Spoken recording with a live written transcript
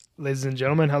Ladies and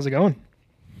gentlemen, how's it going?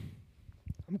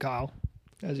 I'm Kyle,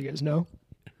 as you guys know.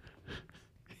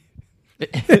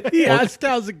 He asked,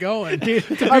 how's it going? Dude,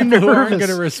 I'm nervous. nervous. Weren't going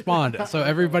to respond. So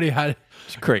everybody had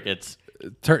crickets.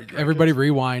 Everybody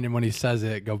rewind, and when he says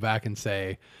it, go back and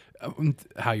say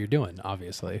how you're doing.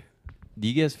 Obviously, Do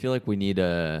you guys feel like we need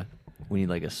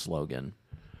like a slogan?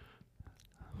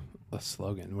 a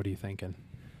slogan. What are you thinking?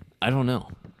 I don't know,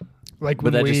 Like but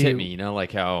when that we just hit me. You know,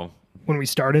 like how when we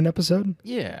start an episode.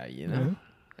 yeah,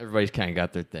 everybody's kind of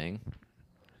got their thing.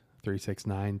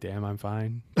 369. Damn, I'm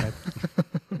fine.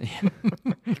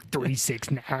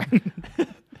 369.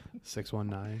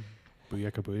 619.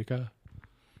 Booyaka booyaka.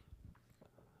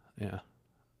 Yeah.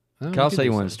 Kyle said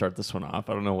you wanted to start this one off.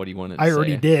 I don't know what he wanted to I say.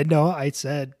 already did. No, I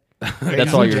said.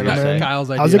 That's all you're going to say. Kyle's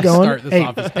idea. How's it going? Start this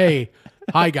off as, hey,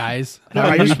 hi guys. No, How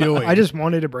are you doing? I just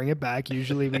wanted to bring it back.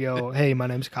 Usually we go, hey, my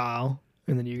name's Kyle.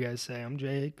 And then you guys say, I'm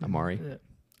Jake. I'm Ari. Yeah.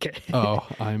 Okay. Oh,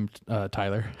 I'm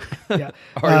Tyler. Yeah.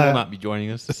 Ari will not be joining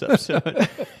us this episode.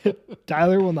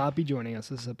 Tyler will not be joining us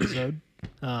this episode,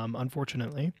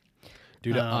 unfortunately.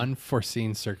 Due to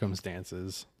unforeseen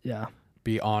circumstances Yeah.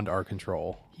 beyond our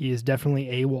control. He is definitely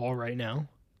AWOL right now.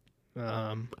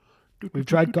 We've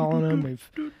tried calling him.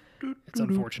 It's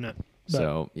unfortunate. But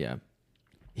So yeah,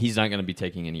 he's not going to be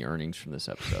taking any earnings from this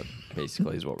episode.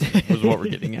 Basically, is what we're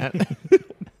getting at.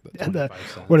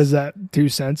 what is that? 2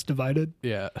 cents divided?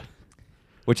 Yeah.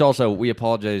 Which also, we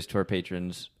apologize to our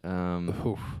patrons.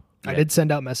 Oof. I did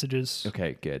send out messages.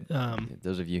 Okay, good.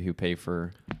 Those of you who pay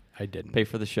for I didn't.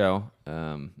 the show.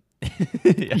 You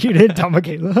didn't tell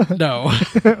Michaela? No.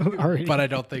 Already. But I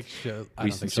don't think she'll. I We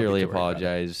don't think she'll sincerely get to worry about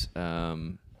it.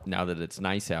 apologize. Now that it's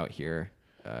nice out here,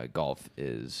 golf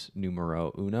is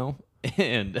numero uno.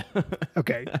 And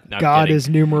Okay. No, I'm God kidding. is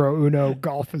numero uno.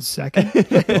 Golf is second.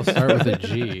 We'll start with a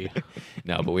G.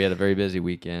 no, but we had a very busy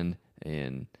weekend,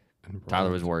 and Tyler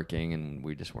was working, and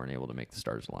we just weren't able to make the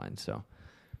stars line. So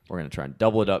we're going to try and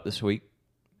double it up this week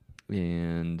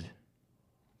and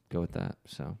go with that.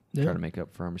 So Yeah. try to make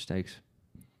up for our mistakes.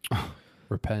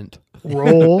 Repent.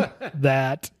 Roll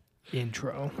that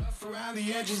intro. Rough around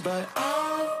the edges, but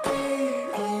I'll be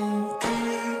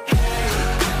okay.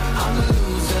 I'm a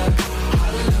loser,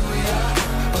 hallelujah.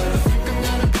 But I think I'm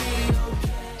gonna be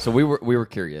okay. So we were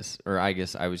curious, or I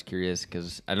guess I was curious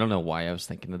because I don't know why I was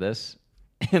thinking of this,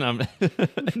 and I'm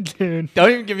Dude.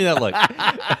 don't even give me that look.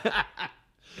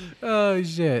 Oh,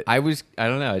 shit. I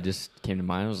don't know. It just came to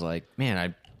mind. I was like, man,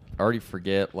 I already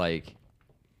forget, like,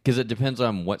 because it depends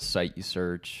on what site you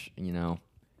search. You know,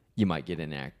 you might get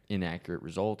inaccurate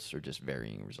results or just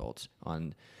varying results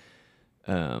on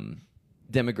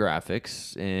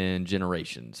demographics and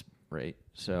generations, right?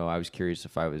 So I was curious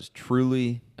if I was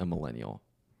truly a millennial,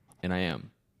 and I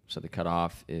am. So the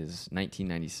cutoff is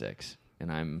 1996,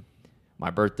 and my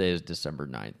birthday is December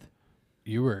 9th.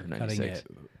 You were cutting 96. it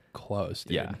close,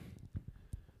 dude. Yeah.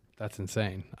 That's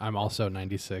insane. I'm also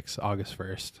 96, August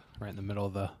 1st, right in the middle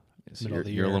of the So middle you're, of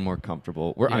the you're a year. little more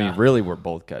comfortable. I Yeah. mean, really, we're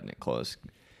both cutting it close.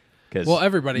 Well,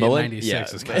 everybody in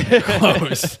 96 is cutting it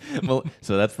close.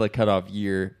 So that's the cutoff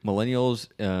year. Millennials,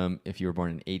 if you were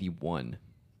born in 81,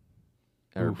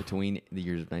 or between the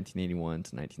years of 1981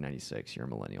 to 1996, you're a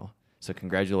millennial. So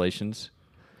congratulations.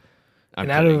 I'm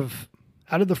And kidding.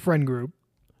 out of the friend group,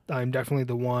 I'm definitely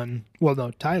the one. Well,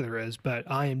 no, Tyler is, but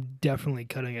I am definitely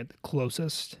cutting it the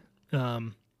closest.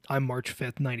 I'm March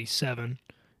 5th, 97,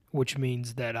 which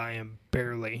means that I am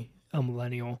barely a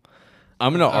millennial.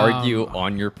 I'm going to argue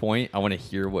on your point. I want to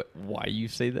hear why you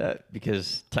say that,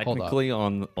 because technically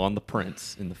on the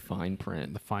prints, in the fine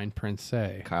print, The fine print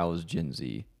say. Kyle is Gen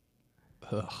Z.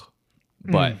 Ugh.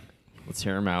 But let's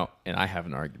hear him out, and I have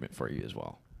an argument for you as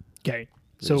well. Okay.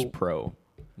 So So pro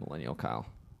millennial Kyle.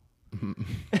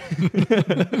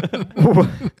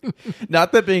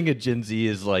 Not that being a Gen Z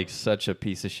is like such a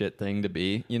piece of shit thing to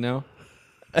be, you know.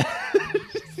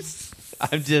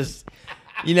 I'm just,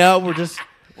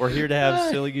 we're here to have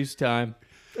silly goose time.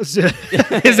 is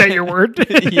that your word?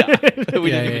 Yeah, we Yeah, didn't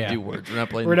even yeah. do words. We're not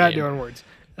playing. We're the not game. doing words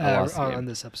lost the game. on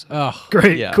this episode. Oh,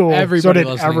 Great, Yeah. cool. everybody so did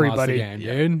listening everybody. lost the game,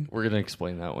 dude. We're gonna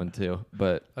explain that one too,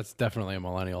 but That's definitely a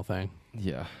millennial thing.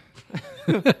 yeah,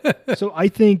 So I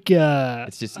think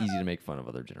it's just easy to make fun of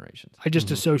other generations. I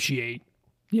just associate,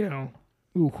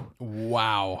 ooh,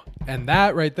 Wow. And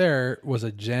that right there was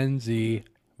a Gen Z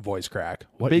voice crack.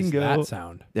 What is Bingo. that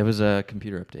sound? There was a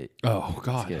computer update. Oh,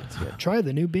 God. It's good. try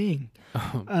the new Bing.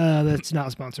 That's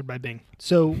not sponsored by Bing.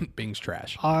 So Bing's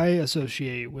trash. I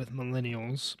associate with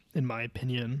millennials, in my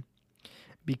opinion,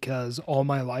 because all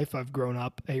my life I've grown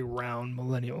up around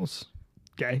millennials.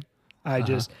 Okay. I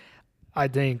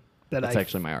think that That's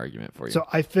actually my argument for you. so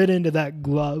I fit into that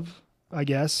glove I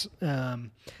guess. I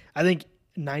think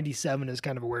 97 is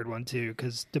kind of a weird one too,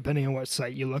 because depending on what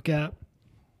site you look at,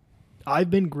 I've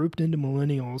been grouped into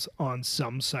millennials on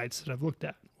some sites that I've looked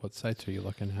at. What sites are you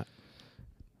looking at?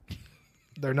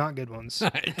 They're not good ones. I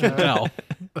can tell.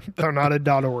 They're not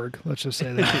a .org. Let's just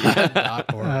say that.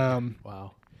 .org.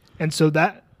 Wow. And so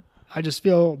that I just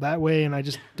feel that way, and I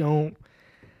just don't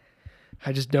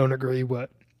agree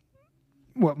what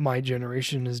my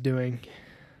generation is doing.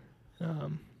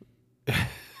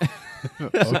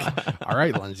 Okay. All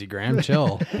right, Lindsey Graham,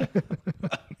 chill.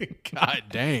 God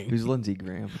dang. Who's Lindsey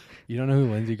Graham? You don't know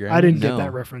who Lindsey Graham is? I didn't get No.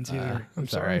 that reference either. I'm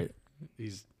It's sorry. all right.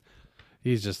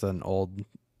 He's just an old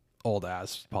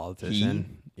ass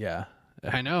politician. Yeah.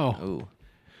 I know. Oh,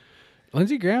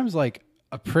 Lindsey Graham's like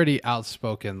a pretty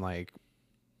outspoken, like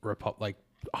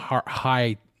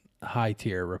high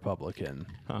tier Republican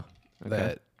huh. Okay.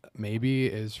 that maybe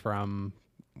is from,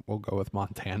 we'll go with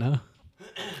Montana.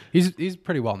 He's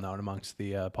pretty well known amongst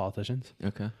the politicians.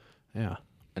 Okay. Yeah.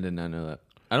 I did not know that.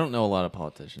 I don't know a lot of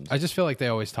politicians. I just feel like they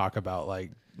always talk about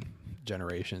like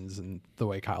generations, and the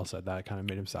way Kyle said that kind of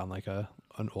made him sound like an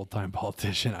old time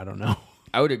politician. I don't know.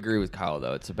 I would agree with Kyle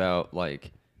though. It's about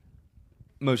like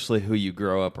mostly who you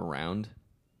grow up around.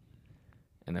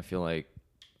 And I feel like,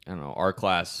 I don't know, our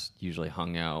class usually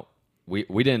hung out. We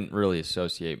didn't really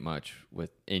associate much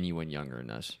with anyone younger than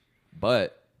us.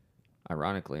 But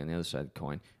ironically, on the other side of the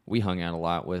coin, we hung out a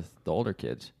lot with the older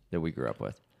kids that we grew up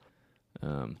with.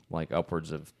 Like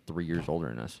upwards of 3 years older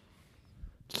than us.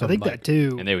 I think that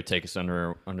too. And they would take us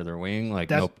under their wing, like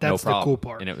That's no the problem. cool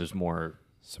part. And it was more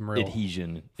Some real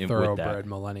adhesion with thoroughbred that.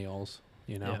 millennials,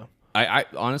 you know. Yeah. I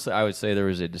honestly, I would say there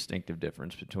was a distinctive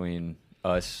difference between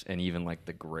us and even like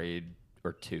the grade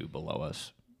or two below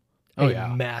us. Oh, a yeah.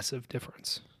 massive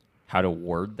difference. How to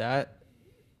word that,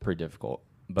 pretty difficult.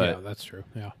 Yeah, But that's true.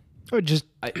 Yeah. Or just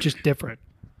different.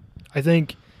 I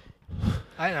think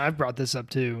I've brought this up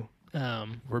too.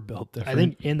 We're built different. I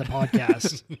think in the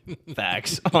podcast,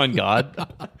 facts on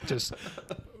God. just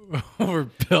we're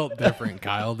built different,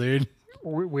 Kyle, dude.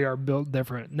 we are built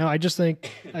different. No, I think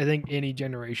any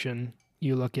generation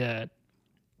you look at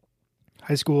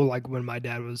high school, like when my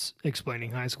dad was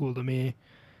explaining high school to me,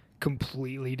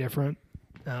 completely different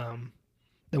than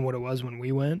what it was when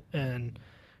we went. And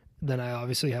then I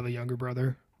obviously have a younger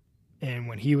brother, and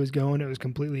when he was going, it was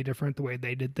completely different the way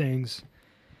they did things.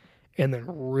 And then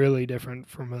really different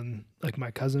from when, like,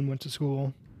 my cousin went to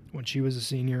school when she was a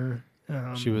senior.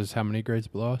 She was how many grades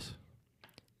below us?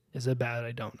 Is it bad?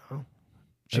 I don't know.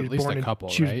 At least a couple,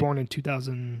 She was right? born in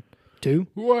 2002.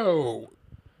 Whoa.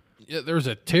 Yeah, there's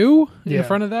a 2 in Yeah.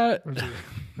 front of that.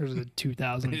 There's a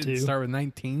 2002. Start with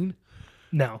 19.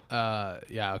 No.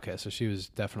 Yeah, okay. So she's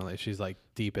like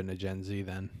deep into Gen Z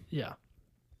then. Yeah.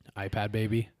 iPad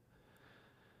baby.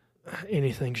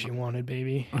 Anything she wanted,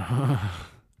 baby.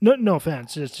 No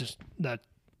offense. It's just that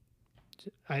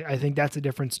I think that's a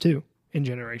difference too in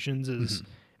generations, is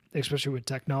especially with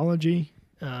technology.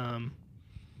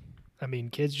 I mean,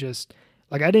 kids just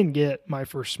like, I didn't get my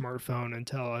first smartphone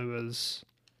until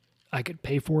I could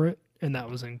pay for it, and that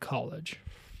was in college.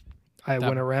 I That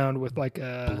went around with like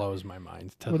Blows my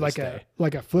mind to with this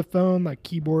like day. a flip phone, like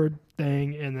keyboard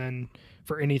thing, and then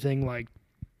for anything like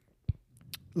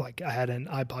I had an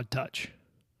iPod Touch,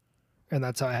 and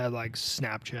that's how I had like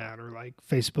Snapchat or like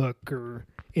Facebook or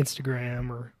Instagram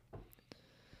or.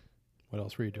 What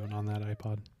else were you doing on that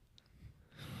iPod?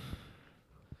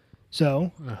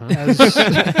 So Uh-huh. as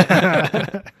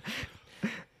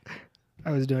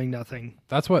I was doing nothing.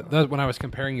 That's when I was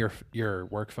comparing your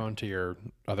work phone to your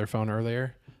other phone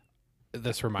earlier.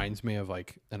 This reminds me of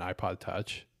like an iPod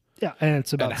Touch. Yeah, and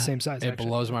it's about And the same size. It Actually,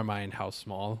 blows my mind how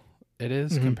small it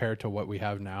is compared to what we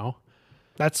have now.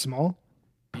 that's small.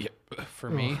 Yeah, for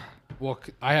me, well,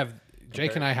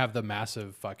 Jake and I have the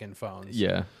massive fucking phones.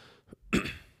 Yeah.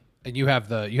 And you have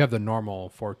the normal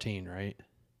 14, right?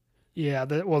 Yeah,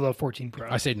 the 14 Pro,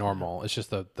 I say normal. It's just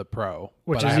the Pro,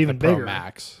 Which but I is have even the Pro bigger.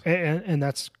 Max. and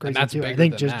that's crazy that's too. I bigger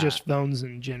think than just that. phones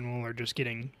in general are just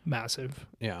getting massive.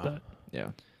 Yeah. But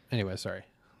Yeah. Anyway, sorry.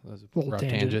 That was a Little rough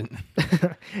tangent.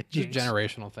 tangent. Just Jinx.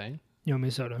 generational thing. You want me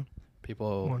soda?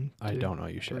 People, 1, I 2, don't know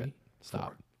you 3, should.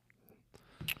 Stop.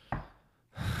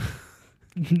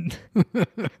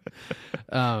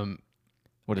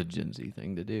 What a Gen Z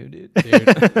thing to do, dude. Dude.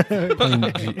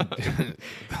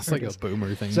 That's like a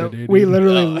boomer thing So to do. we dude.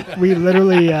 literally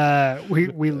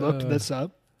we looked this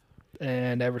up,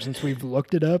 and ever since we've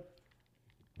looked it up,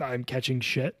 I'm catching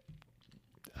shit.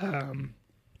 I'm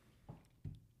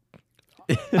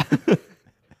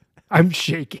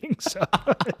shaking, so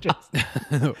just,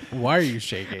 Why are you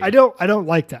shaking? I don't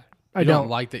like that. I You don't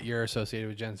like that you're associated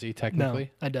with Gen Z No,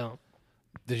 technically? I don't.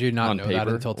 Did you not On know that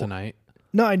paper? until tonight?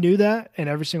 No, I knew that, and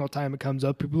every single time it comes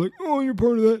up, people are like, "Oh, you're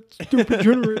part of that stupid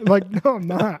generation." Like, no, I'm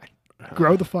not.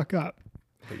 Grow the fuck up.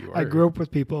 But you I were. grew up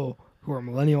with people who are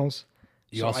millennials.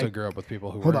 You so also I- grew up with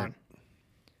people who Hold weren't. on.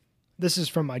 This is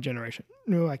from my generation.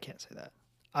 No, I can't say that.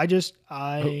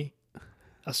 I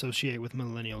associate with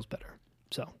millennials better.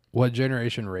 So What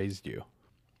generation raised you?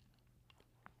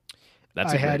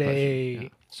 That's I a great had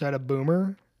question. I had a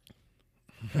boomer.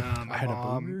 I had a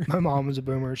boomer? My mom was a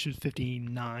boomer. She was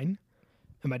 59,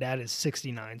 and my dad is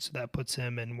 69. So that puts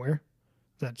him in where?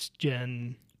 That's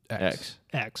Gen X.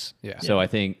 X. Yeah. So I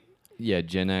think,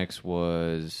 Gen X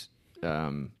was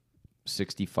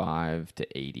 65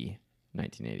 to 80,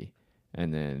 1980.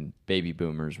 And then baby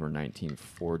boomers were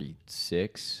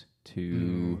 1946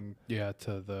 to Yeah,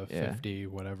 to the Yeah. 50,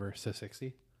 whatever, to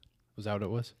 60. Was that what it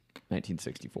was?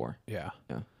 1964. Yeah.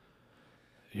 Yeah.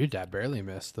 Your dad barely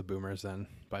missed the boomers then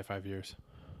by 5 years.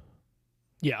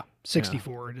 Yeah,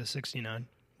 64 to 69.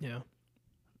 Yeah.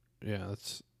 Yeah,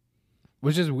 that's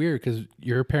which is weird because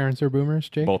your parents are boomers,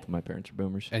 Jake, Both of my parents are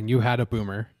boomers. and you had a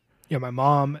boomer. Yeah, my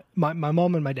mom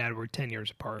and my dad were 10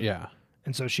 years apart. Yeah,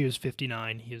 And so she was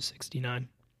 59, he was 69.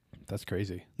 that's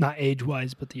crazy. Not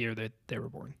age-wise, but the year that they were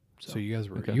born. So you guys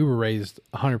were Okay. you were raised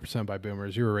 100% by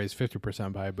boomers. You were raised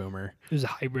 50% by a boomer. It was a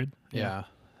hybrid. Yeah,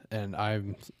 and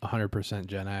I'm 100%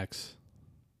 Gen X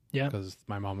Yeah. because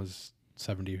my mom was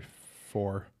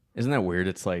 74. Isn't that weird?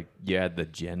 It's like you had the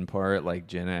Gen part, like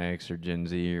Gen X or Gen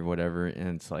Z or whatever,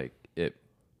 and it's like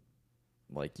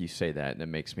you say that, and it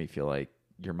makes me feel like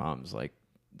your mom's like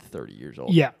 30 years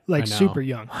old. Yeah, like I know. super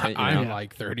young. I'm Yeah.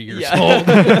 like 30 years Yeah. old.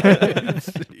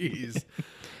 Jeez.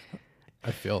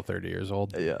 I feel 30 years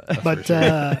old. Yeah. But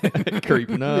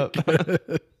Creeping up.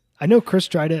 I know Chris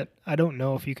tried it. I don't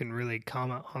know if you can really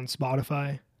comment on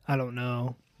Spotify. I don't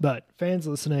know. But fans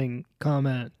listening,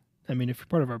 comment. I mean, if you're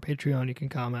part of our Patreon, you can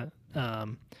comment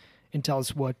and tell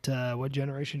us what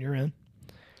generation you're in.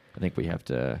 I think we have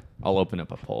to. I'll open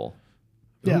up a poll.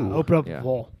 Yeah, Ooh, open up yeah. a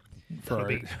poll. For That'll our,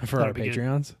 be- for our that'll be good.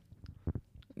 Patreons.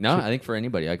 No, I think for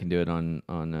anybody, I can do it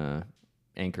on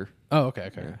Anchor Oh, okay,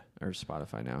 okay. or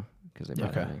Spotify now because they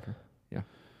bought Okay. Anchor.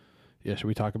 Yeah, should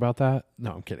we talk about that?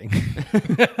 No, I'm kidding.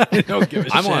 I don't give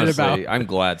a I'm shit honestly, about. I'm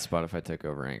glad Spotify took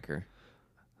over Anchor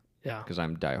Yeah. because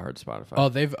I'm diehard Spotify. Oh,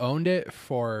 they've owned it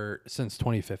since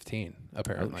 2015 Oh,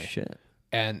 apparently, shit!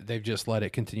 and they've just let it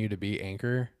continue to be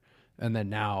Anchor, and then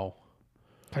now,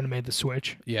 Kind of made the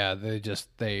switch. yeah,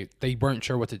 they weren't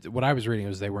sure what to. What I was reading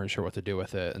was they weren't sure what to do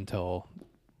with it until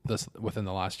within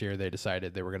the last year they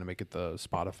decided they were going to make it the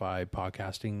Spotify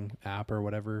podcasting app or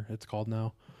whatever it's called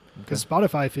now. Because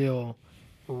Spotify, I feel,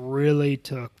 really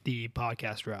took the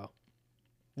podcast route.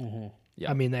 Yeah.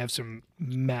 I mean, they have some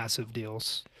massive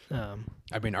deals. I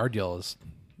mean, our deal is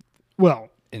Well,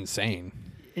 insane.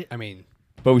 I mean,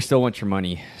 But we still want your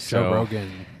money. Joe So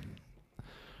Rogan,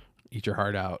 eat your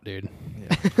heart out, dude.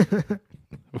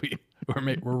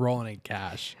 we're rolling in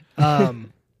cash.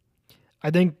 I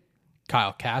think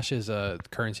Kyle, cash is a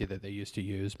currency that they used to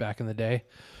use back in the day.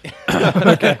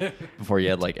 before you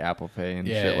had like Apple Pay and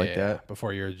shit like that.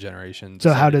 Before your generation.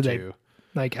 So how decided did to-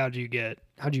 like how'd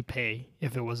you pay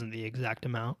if it wasn't the exact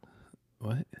amount?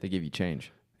 What? They give you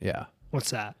change. Yeah.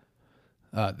 What's that?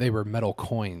 They were metal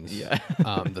coins Yeah.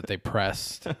 that they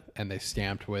pressed and they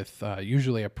stamped with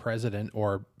usually a president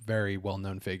or very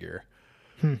well-known figure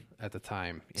at the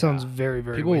time. Sounds Yeah. very,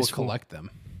 very People wasteful. will collect them.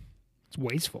 It's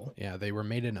wasteful. Yeah, they were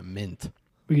made in a mint.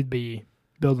 We could be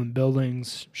building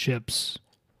buildings, ships.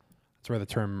 That's where the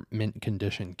term mint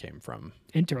condition came from.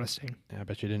 Interesting. Yeah, I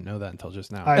bet you didn't know that until just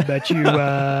now. I bet you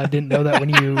didn't know that when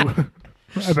you.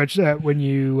 I bet you that when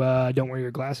you don't wear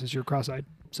your glasses, you're cross-eyed.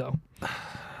 So,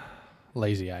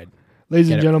 Lazy-eyed. ladies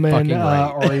Get and it gentlemen, fucking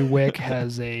right. Ari Wick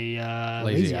has a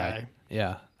lazy eye.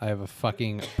 Yeah, I have a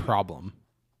fucking problem.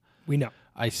 We know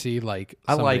I see like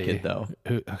I like somebody it though.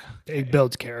 Who, it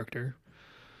builds character.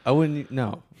 I wouldn't.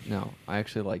 No. I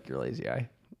actually like your lazy eye.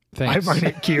 thanks. I find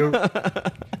it cute.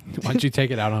 Why don't you take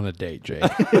it out on a date, Jake?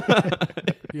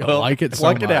 You Well, like it so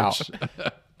pluck much. it out.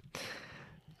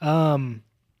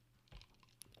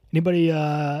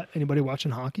 Anybody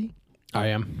watching hockey? I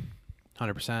am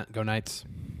 100%. Go Knights,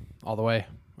 all the way.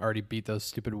 Already beat those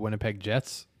stupid Winnipeg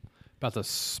Jets. About to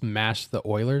smash the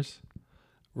Oilers.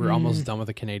 We're almost done with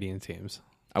the Canadian teams.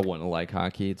 I wouldn't like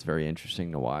hockey. It's very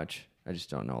interesting to watch. I just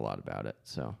don't know a lot about it.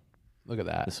 So Look at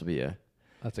that. this will be a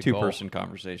That's a goal. two-person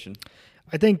conversation.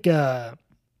 I think ever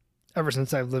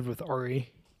since I've lived with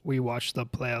Ari, we watched the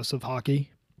playoffs of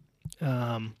hockey.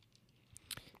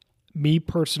 Me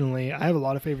personally, I have a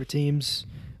lot of favorite teams.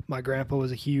 My grandpa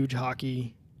was a huge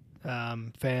hockey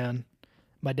fan.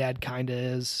 My dad kind of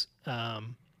is.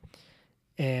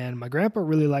 And my grandpa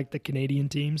really liked the Canadian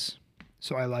teams.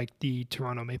 So I like the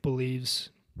Toronto Maple Leafs,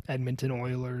 Edmonton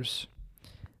Oilers.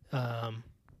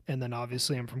 And then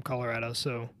obviously I'm from Colorado,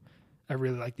 so I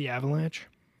really like the Avalanche.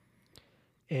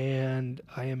 And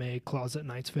I am a closet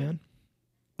Knights fan.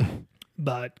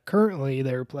 But currently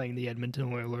they're playing the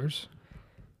Edmonton Oilers.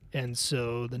 And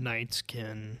so the Knights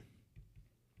can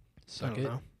Suck I don't it.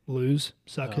 know, lose,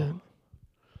 suck Oh. it.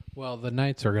 Well, the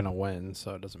Knights are gonna win,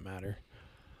 so it doesn't matter.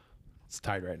 It's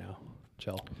tied right now.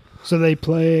 Chill. So they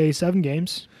play 7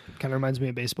 games. Kind of reminds me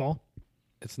of baseball.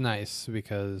 It's nice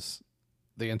because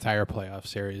the entire playoff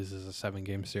series is a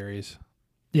 7-game series.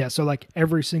 Yeah, so like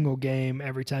every single game,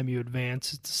 every time you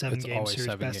advance, it's a It's 7-game always series,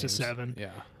 7 best of games. 7,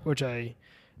 Yeah. which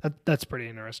that's pretty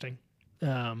interesting.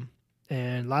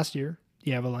 And last year,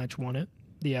 the Avalanche won it.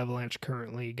 The Avalanche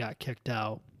currently got kicked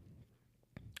out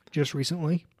just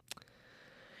recently.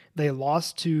 They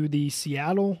lost to the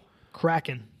Seattle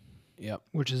Kraken, Yep.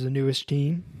 which is the newest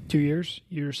team. 2 years,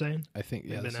 you were saying? I think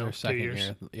They've this is been their out 2 second years.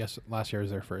 year. Yes, last year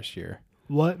was their first year.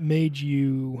 What made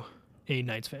you a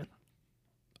Knights fan?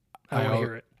 I want to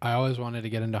hear it. I always wanted to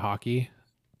get into hockey,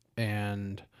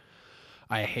 and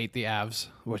I hate the Avs,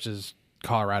 which is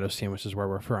Colorado's team, which is where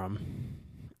we're from.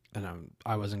 And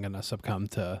I wasn't going to succumb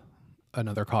to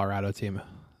another Colorado team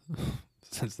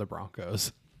since the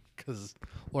Broncos, because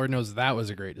Lord knows that was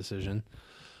a great decision.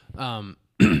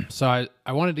 So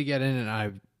I wanted to get in, and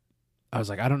I was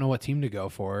like, I don't know what team to go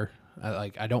for.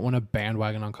 I don't want to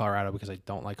bandwagon on Colorado because I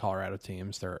don't like Colorado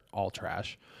teams. They're all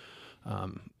trash,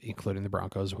 including the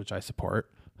Broncos, which I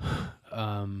support.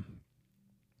 And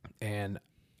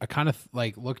I kind of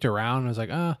like looked around and was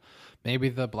like, maybe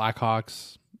the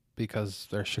Blackhawks because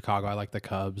they're Chicago. I like the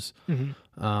Cubs. Mm-hmm.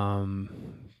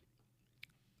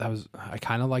 I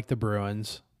kind of like the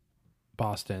Bruins,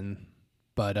 Boston,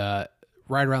 but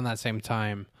right around that same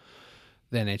time,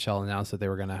 the NHL announced that they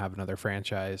were going to have another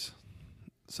franchise.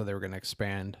 So they were going to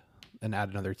expand and add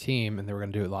another team, and they were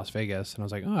going to do it in Las Vegas. And I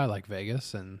was like, I like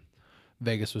Vegas. And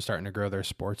Vegas was starting to grow their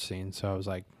sports scene. So I was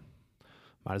like,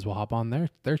 might as well hop on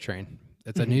their train.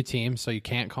 It's a new team, so you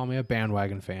can't call me a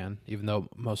bandwagon fan, even though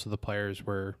most of the players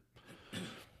were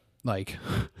like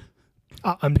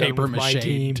I'm done paper with my mache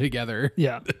team. together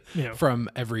Yeah, you know. from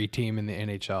every team in the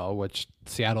NHL, which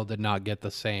Seattle did not get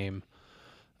the same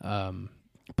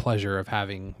pleasure of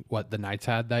having what the Knights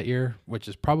had that year, which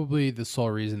is probably the sole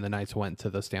reason the Knights went to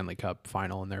the Stanley Cup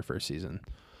final in their first season.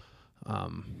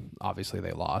 Obviously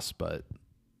they lost, but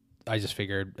I just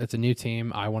figured it's a new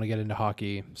team. I want to get into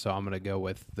hockey, so I'm going to go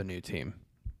with the new team.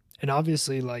 And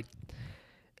obviously, like,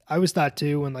 I always thought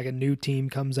too, when like a new team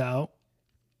comes out,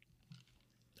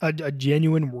 a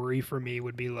genuine worry for me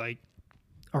would be like,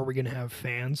 are we going to have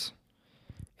fans?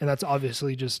 And that's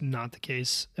obviously just not the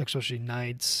case, especially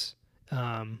Knights.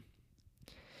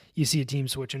 You see a team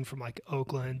switching from like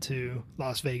Oakland to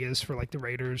Las Vegas for like the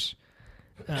Raiders.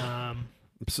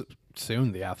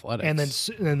 Soon the Athletics.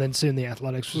 And then soon the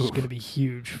Athletics, which is going to be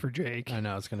huge for Jake. I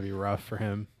know it's going to be rough for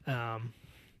him. Do I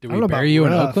we don't know about bury you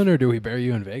in rough. Oakland or do we bury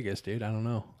you in Vegas, dude? I don't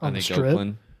know. I On the think strip?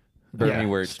 Oakland. Bury Yeah. me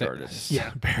where it started.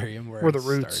 Yeah. Bury him where Where the it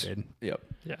roots. started. Yep.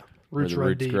 Yeah, Where roots the run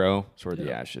roots deep. grow, it's where the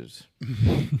Yeah. ashes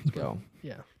Let's go.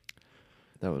 Yeah,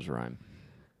 That was a rhyme.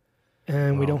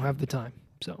 and we Wow. don't have the time,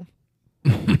 so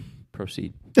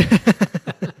Proceed.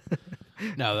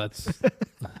 No, that's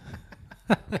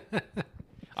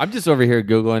I'm just over here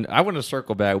Googling. I want to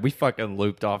circle back. We fucking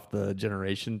looped off the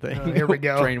generation thing. Oh, here we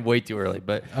go. Trained way too early.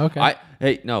 But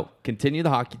okay. no, continue the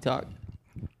hockey talk.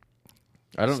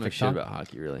 I don't know Stick shit talk? about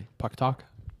hockey really. Puck talk.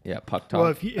 Yeah, puck talk.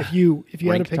 well, if you had to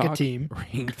Rink pick talk. a team,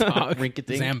 Ring talk.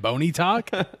 Rink-a-dink. Zamboni talk.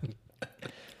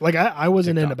 like I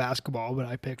wasn't into TikTok. basketball, but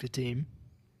I picked a team.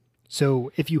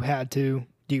 So if you had to,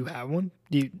 do you have one?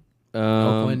 Do you?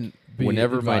 Oakland, be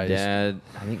whenever my advised.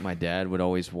 I think my dad would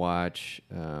always watch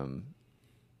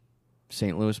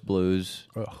St. Louis Blues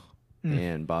Ugh.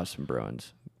 and Boston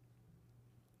Bruins,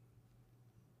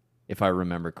 if I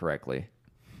remember correctly.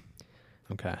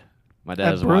 Okay. My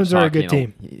dad doesn't Bruins watch are a hockey good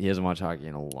team. He hasn't watched hockey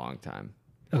in a long time,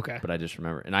 Okay. but I just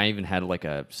remember. And I even had like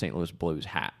a St. Louis Blues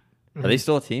hat. Mm-hmm. Are they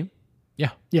still a team?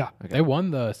 Yeah. Yeah. Okay. They won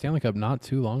the Stanley Cup not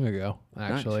too long ago,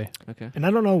 actually. Nice. Okay. And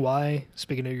I don't know why,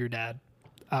 speaking of your dad,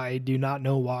 I do not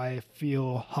know why I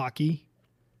feel hockey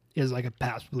is like a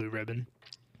past blue ribbon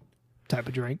type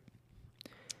of drink.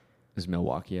 Does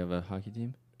Milwaukee have a hockey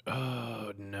team?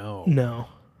 Oh, no. No.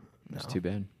 That's too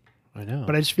bad. I know.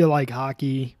 But I just feel like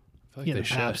hockey, I feel like you they know,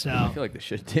 should. paps I out. feel like they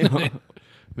should too.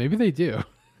 Maybe they do.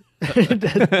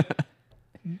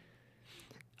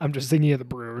 I'm just thinking of the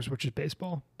Brewers, which is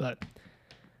baseball. But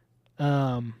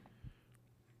But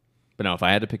no, if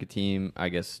I had to pick a team, I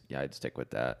guess I'd stick with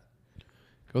that.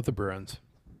 Go with the Bruins.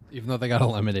 Even though they got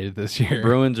eliminated this year.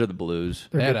 Bruins are the Blues.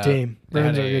 They're They a had good team. they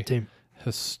Bruins had are a good team.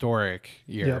 Historic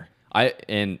year. Yep.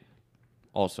 And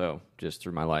also just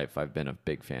through my life, I've been a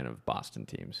big fan of Boston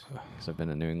teams. So I've been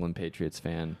a New England Patriots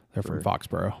fan. They're from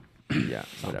Foxborough. Yeah, not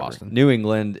whatever. Boston. New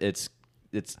England, it's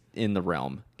in the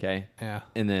realm. Okay, Yeah.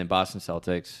 and then Boston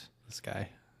Celtics. This guy.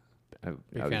 I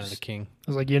Big fan of the King.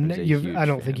 I was like, was a huge I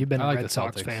don't fan. think you've been I a like Red the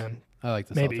Sox Celtics. fan. I like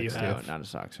the Maybe Celtics you too. have. No, not a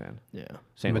Sox fan. Yeah.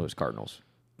 St. But- Louis Cardinals,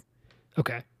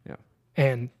 Okay. Yeah.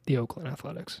 And the Oakland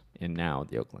Athletics. and now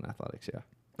the Oakland Athletics. Yeah,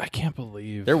 I can't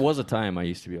believe there was a time I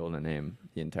used to be able to name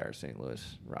the entire St.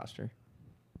 Louis roster.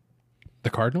 the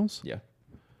Cardinals. Yeah,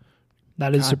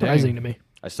 That is God surprising dang. to me.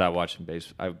 I stopped watching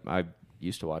base. I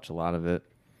used to watch a lot of it.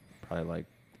 Probably like,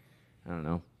 I don't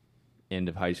know, end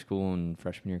of high school and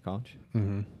freshman year of college.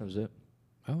 Mm-hmm. That was it.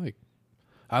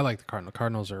 I like the Cardinals.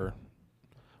 Cardinals are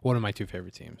one of my two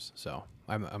favorite teams. So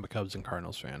I'm a Cubs and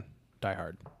Cardinals fan. Die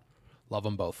hard. Love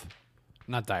them both.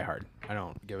 Not die hard. I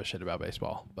don't give a shit about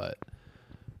baseball, but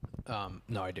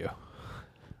no, I do.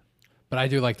 But I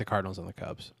do like the Cardinals and the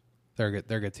Cubs. They're good.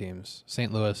 They're good teams.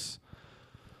 St. Louis,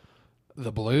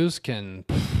 the Blues can.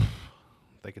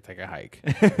 They could take a hike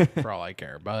for all I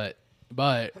care. But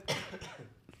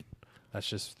that's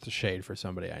just the shade for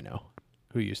somebody I know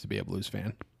who used to be a Blues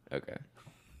fan. Okay.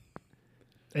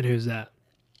 And who's that?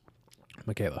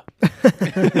 Michaela.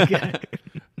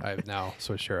 I've now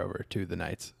switched her over to the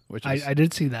Knights, which is I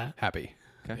did see that. happy.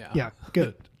 Okay. Yeah,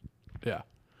 good. Yeah.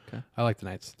 Okay. I like the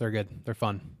Knights. They're good. They're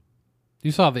fun.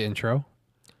 You saw the intro.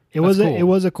 It That's was cool. it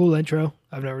was a cool intro.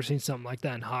 I've never seen something like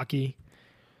that in hockey.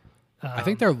 I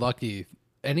think they're lucky.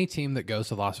 Any team that goes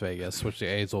to Las Vegas, which the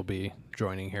A's will be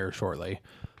joining here shortly,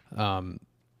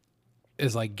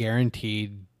 is like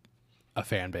guaranteed a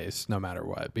fan base no matter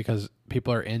what, because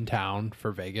people are in town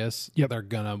for Vegas. Yep. They're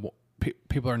gonna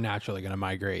people are naturally gonna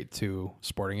migrate to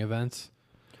sporting events.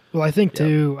 Well, I think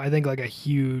too. I think like a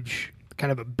huge,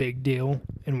 kind of a big deal,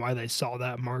 and why they saw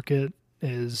that market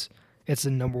is it's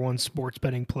the number one sports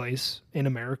betting place in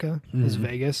America is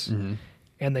Vegas, and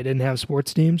they didn't have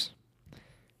sports teams,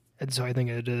 and so I think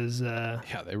it is. Yeah,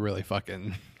 they really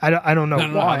fucking. I don't know I don't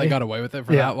know why how they got away with it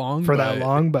for Yeah, that long. For but that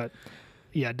long, but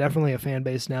yeah, definitely a fan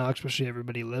base now, especially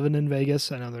everybody living in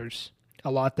Vegas. I know there's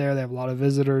a lot there. They have a lot of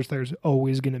visitors. There's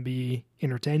always going to be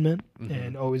entertainment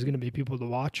and always going to be people to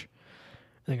watch.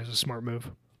 I think it's a smart move.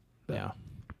 But Yeah.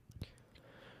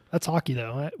 That's hockey,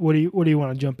 though. What do you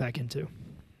want to jump back into?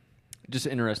 Just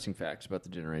interesting facts about the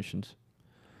generations.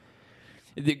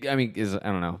 I mean, I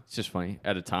don't know. It's just funny.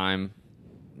 At a time,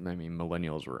 I mean,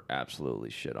 millennials were absolutely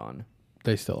shit on.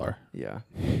 They still are. Yeah,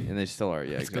 and they still are.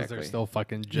 Yeah, It's because exactly. they're still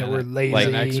fucking Yeah, Gen, we're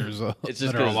lazy. Gen Xers It's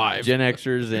just that are 'cause alive. Gen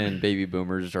Xers and baby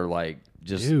boomers are like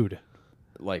just Dude.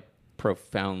 like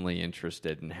profoundly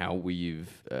interested in how we've,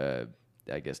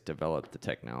 I guess, developed the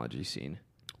technology scene.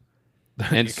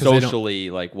 And 'Cause they don't-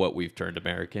 socially, like what we've turned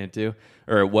America into,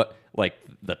 or what like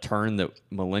the turn that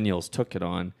millennials took it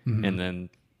on, and then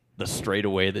the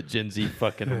straightaway that Gen Z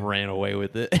fucking ran away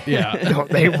with it. Yeah. No,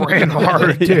 they ran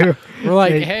hard, too. We're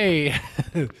like, They- hey,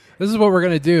 this is what we're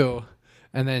gonna do,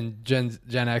 and then Gen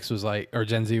X was like, or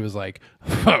Gen Z was like,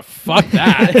 fuck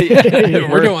that,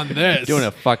 we're doing this. Doing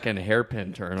a fucking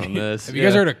hairpin turn on this. Have you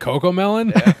guys heard of Coco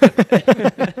Melon?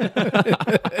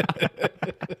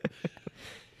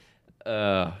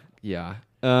 Yeah.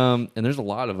 And there's a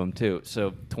lot of them too.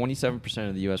 So 27%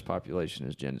 of the U.S. population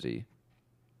is Gen Z.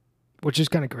 Which is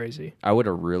kind of crazy. I would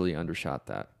have really undershot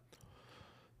that.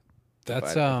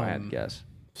 That's if I had to guess.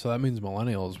 So that means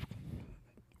millennials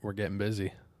were getting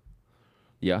busy.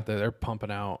 Yeah, They're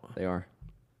pumping out they are.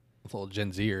 little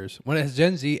Gen Zers. When has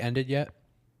Gen Z ended yet?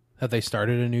 Have they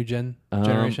started a new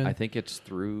generation? I think it's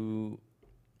through.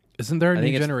 Isn't there a I new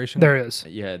think it's- generation? There is.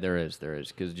 Yeah, there is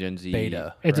because Gen Z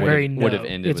Beta. It's Right. very would new. have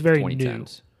ended It's with very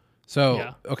 2010s. So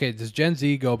Yeah. okay, does Gen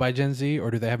Z go by Gen Z or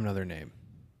do they have another name?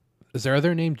 Is there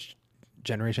other name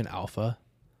Generation Alpha,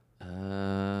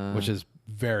 which is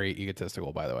very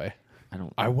egotistical, by the way? I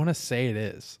don't. I want to say it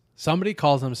is. Somebody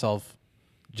calls himself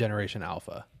Generation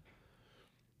Alpha,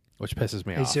 which pisses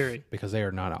me Hey, off Siri. because they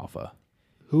are not alpha.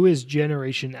 Who is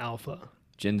Generation Alpha?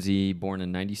 Gen Z, born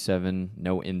in '97.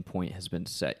 No endpoint has been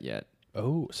set yet.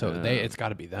 Oh, so it's got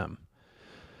to be them.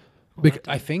 Well,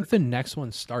 I think the next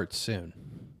one starts soon.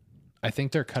 I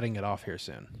think they're cutting it off here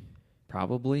soon.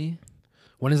 Probably.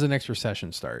 When does the next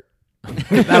recession start?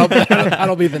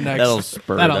 that'll be the next. That'll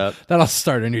spur it up. That'll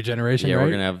start a new generation. Yeah, right?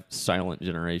 we're gonna have silent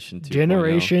generation 2.0.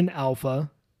 Generation Alpha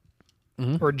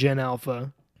or Gen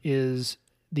Alpha is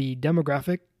the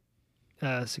demographic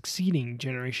succeeding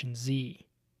Generation Z.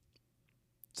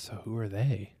 So who are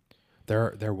they?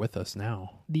 They're with us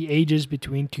now. The ages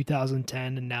between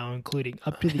 2010 and now, including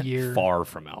up to the year Far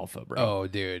from alpha, bro. Oh,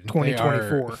 dude. 2024.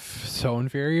 They are so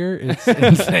inferior. It's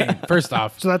insane. First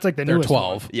off, So that's like the they're newest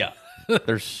 12. Yeah.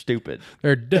 They're stupid.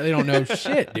 They don't know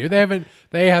shit, dude.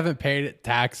 They haven't paid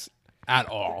tax at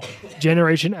all. one.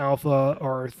 Generation Alpha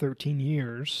are 13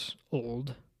 years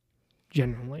old,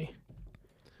 generally.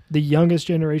 The youngest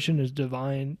generation is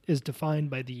defined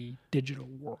by the digital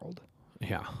world.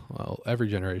 Yeah. Well, every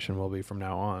generation will be from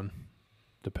now on,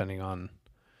 depending on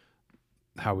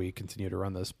how we continue to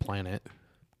run this planet.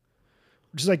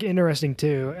 Which is like interesting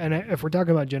too. And if we're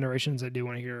talking about generations, I do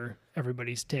want to hear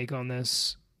everybody's take on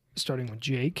this, starting with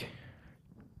Jake.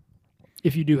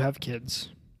 If you do have kids,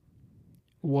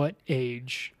 what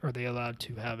age are they allowed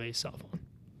to have a cell phone?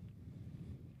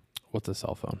 What's a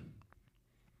cell phone?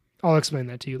 I'll explain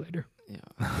that to you later,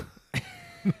 Yeah.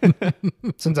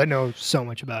 since I know so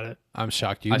much about it. I'm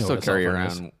shocked you I know still what a cell carry phone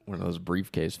around is. one of those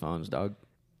briefcase phones, dog.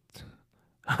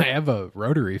 I have a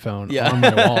rotary phone Yeah. on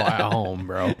my wall at home,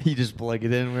 bro. You just plug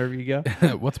it in wherever you go.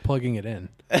 What's plugging it in?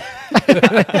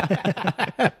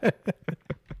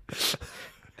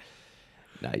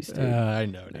 Nice, dude. I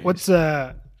know. Dude. What's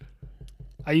I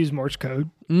use Morse code.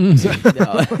 No.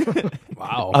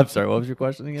 Wow. I'm sorry. What was your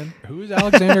question again? Who is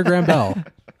Alexander Graham Bell?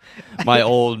 My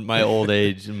old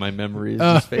age and my memory is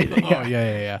just fading. Oh,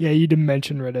 yeah. Yeah, you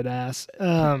dimension reddit ass.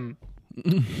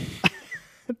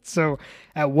 So,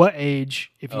 at what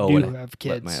age, if you do have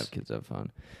kids, Let my have kids have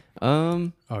fun.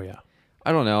 Oh, yeah.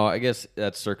 I don't know. I guess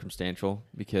that's circumstantial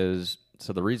because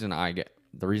the reason I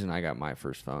got my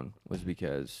first phone was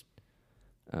because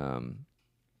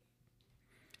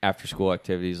after school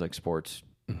activities like sports,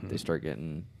 they start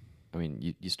getting. I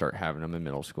mean, you start having them in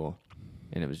middle school,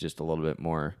 and it was just a little bit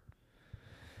more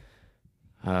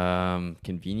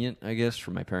convenient, I guess,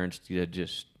 for my parents to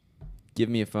just give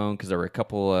me a phone because there were a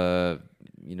couple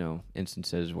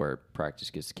instances where practice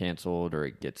gets canceled or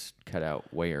it gets cut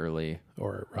out way early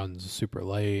Or it runs super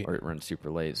late. or it runs super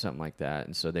late, something like that.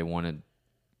 And so they wanted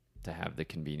to have the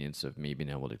convenience of me being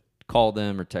able to call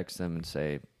them or text them and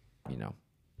say,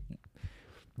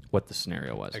 what the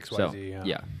scenario was. XYZ,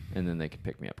 yeah. And then they could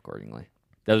pick me up accordingly.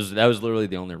 That was literally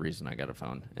the only reason I got a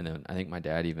phone. And then I think my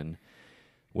dad even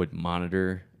would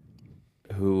monitor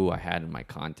who I had in my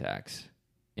contacts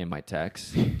in my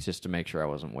texts just to make sure I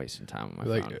wasn't wasting time on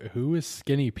my phone. Who is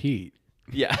Skinny Pete?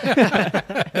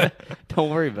 Yeah. Don't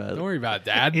worry about Don't it. worry about it,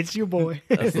 Dad. it's your boy.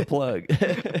 That's the plug. Yeah,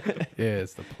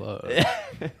 it's the plug.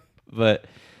 But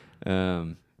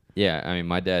yeah, I mean,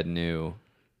 my dad knew.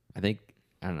 I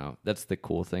don't know. That's the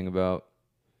cool thing about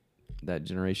that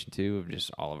generation too, of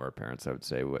just all of our parents. I would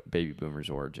say, what baby boomers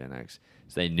or Gen X,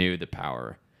 is they knew the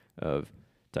power of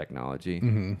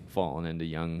technology falling into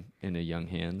young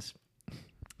hands,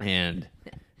 and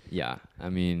yeah, I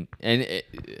mean, and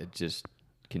it just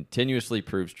continuously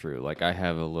proves true. Like I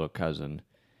have a little cousin,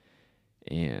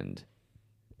 and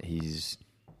he's.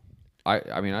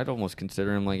 I mean, I'd almost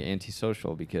consider him like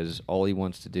antisocial because all he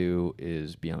wants to do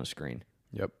is be on a screen.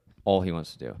 Yep. All he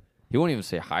wants to do. He won't even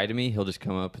say hi to me. He'll just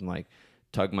come up and like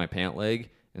tug my pant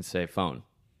leg and say phone.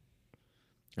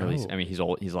 Or at least, I mean, he's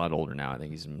old. He's a lot older now. I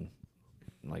think he's in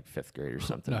like 5th grade or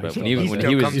something. No, but he when still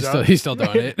he does. was, He's still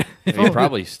doing it. he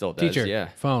probably still does. Teacher, Yeah,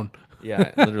 phone.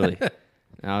 yeah, literally.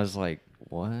 And I was like,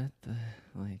 what?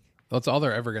 That's all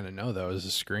they're ever going to know, though, is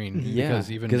a screen. Yeah,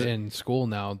 Because even 'cause- in school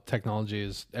now, technology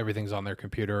is everything's on their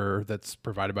computer that's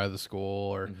provided by the school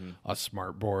or a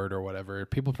smart board or whatever.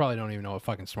 People probably don't even know what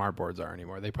fucking smart boards are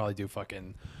anymore. They probably do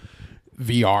fucking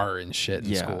VR and shit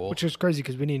in Yeah. school. Which is crazy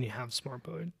because we didn't even have smart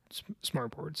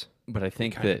boards. But I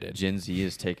think kinda that did. Gen Z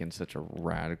has taken such a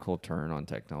radical turn on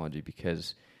technology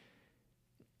because,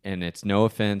 and it's no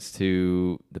offense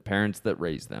to the parents that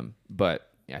raised them, but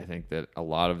I think that a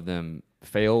lot of them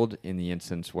failed in the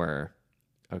instance where,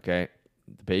 okay,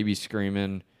 the baby's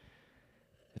screaming,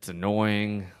 it's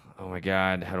annoying, oh my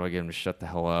God, how do I get him to shut the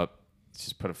hell up? Let's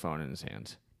just put a phone in his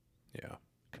hands. Yeah.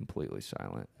 Completely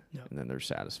silent. Yep. And then they're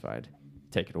satisfied.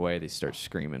 Take it away, they start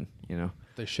screaming,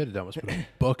 They should have done was put a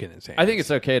book in his hand. I think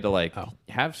it's okay to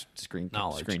have screen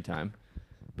Knowledge. time,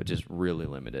 but just really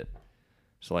limit it.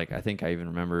 So I think I even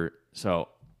remember. So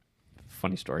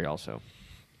funny story also.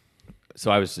 So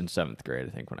I was in 7th grade, I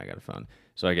think, when I got a phone.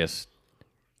 So I guess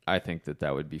I think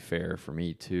that would be fair for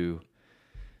me to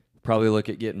probably look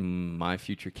at getting my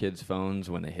future kids' phones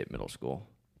when they hit middle school,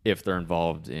 if they're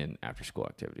involved in after-school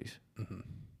activities.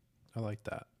 I like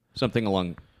that. Something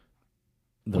along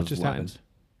What those just lines. happened?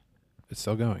 It's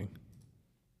still going.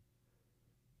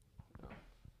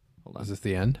 Hold on. Is this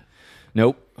the end?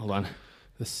 Nope. Hold on.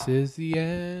 This is the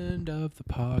end of the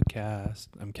podcast.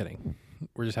 I'm kidding.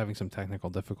 We're just having some technical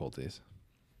difficulties.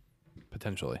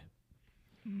 Potentially.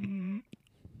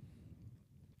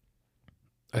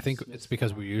 I think it's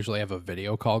because we usually have a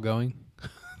video call going.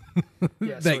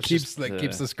 Yeah, so that it's keeps just, that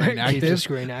keeps the screen keeps the active.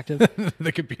 screen active.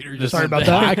 The computer just Sorry went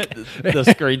about that. black. The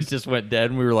screens just went dead,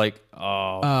 and we were like,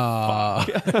 "Oh,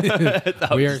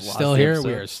 We we are just lost still the here. episode.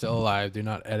 We are still alive. Do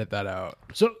not edit that out.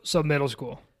 So middle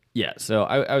school. Yeah, so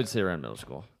I would say around middle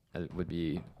school would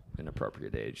be an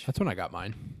appropriate age. That's when I got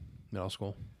mine. Middle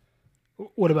school.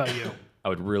 What about you? I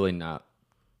would really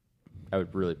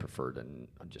prefer to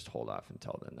just hold off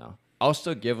until then, though. I'll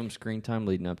still give them screen time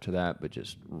leading up to that, but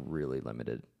just really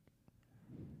limited.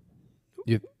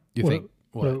 You think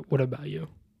What about you?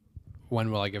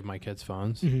 when will I give my kids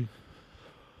phones? Mhm.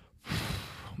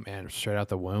 Man, straight out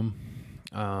the womb.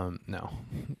 No,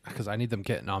 because I need them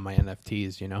getting on my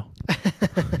NFTs. You know.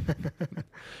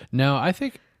 No, I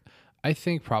think I'm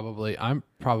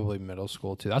probably middle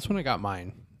school too. That's when I got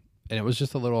mine, and it was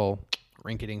just a little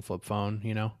rinky-dink flip phone.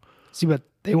 You know. See, but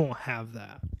they won't have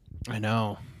that. I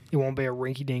know. It won't be a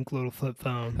rinky-dink little flip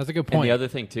phone. That's a good And point. the other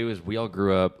thing too is we all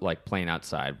grew up like playing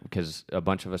outside because a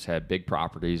bunch of us had big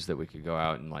properties that we could go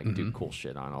out and like do cool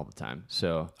shit on all the time.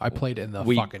 So I played in the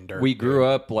we fucking dirt. we grew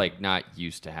up like not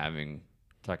used to having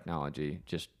technology,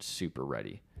 just super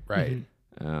ready. right.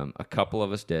 A couple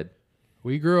of us did.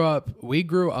 We grew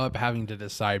up having to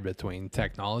decide between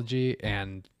technology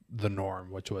and the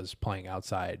norm, which was playing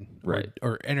outside, Right.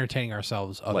 or entertaining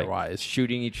ourselves Like otherwise.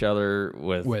 shooting each other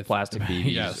with plastic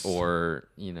BBs Yes. or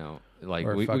like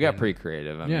Or we got fucking- pretty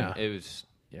creative. I Yeah. mean,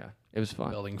 it was fun.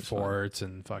 Building It was fun. forts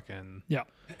and fucking. Yeah.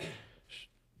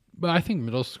 But I think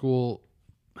middle school,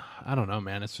 I don't know,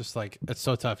 man. It's just like it's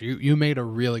so tough. You made a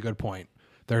really good point.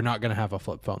 They're not gonna have a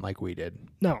flip phone like we did.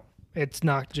 No, it's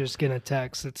not just gonna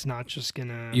text. It's not just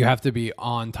gonna. You have to be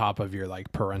on top of your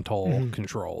like parental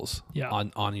controls Yeah.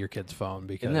 on your kid's phone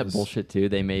because Isn't that bullshit too?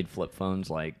 They made flip phones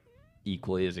like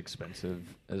equally as expensive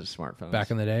as smartphones.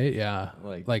 back in the day, yeah,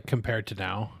 Like- like compared to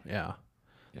now, yeah.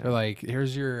 Yeah. They're like,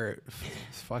 here's your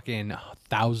fucking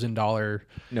 $1,000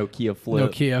 Nokia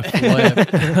flip. Nokia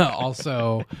flip.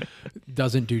 Also,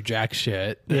 doesn't do jack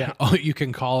shit. Yeah. Oh, you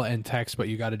can call and text, but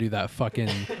you got to do that fucking,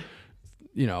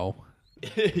 you know,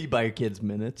 You buy your kids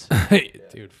minutes.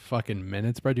 dude, fucking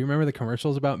minutes, bro. Do you remember the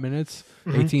commercials about minutes?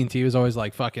 AT&T was always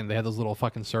like fucking. They had those little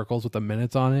fucking circles with the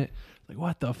minutes on it. Like,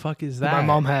 what the fuck is that? My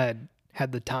mom had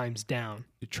the times down.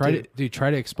 try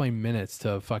to explain minutes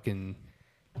to fucking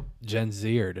Gen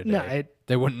Zer today. No,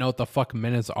 they wouldn't know what the fuck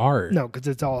minutes are. No, because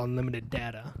it's all unlimited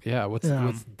data. Yeah, what's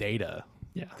data?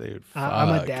 Yeah. Dude, I'm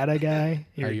a fuck. data guy.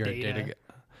 Are You're you data. a data?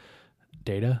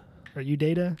 Data? Are you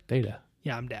data? Data.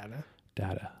 Yeah, I'm data.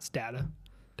 Data. It's data.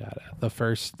 Data. The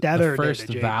first Data or first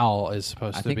data, Jake? vowel is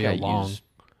supposed I to think be a long,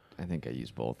 I think I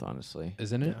use both, honestly.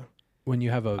 isn't it? Yeah. When you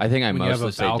have a I think I when you have a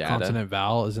mostly say vowel data. consonant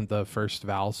vowel, isn't the first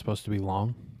vowel supposed to be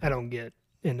long? I don't get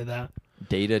into that.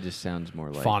 Data just sounds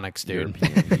more like Phonics, dude.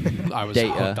 European. I was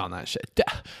Data. hooked on that shit.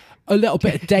 A little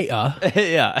bit of data.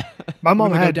 Yeah. My mom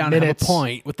We're gonna had go down minutes. and have a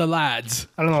point with the lads.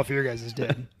 I don't know if your guys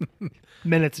did.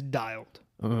 Minutes dialed.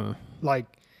 Like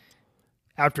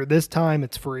after this time,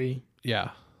 it's free.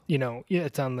 Yeah, You know, yeah,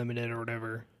 it's unlimited or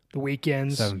whatever. The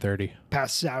weekends, 7:30.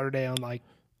 past Saturday on like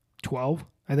 12,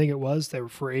 I think it was. They were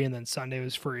free, and then Sunday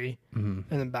was free, and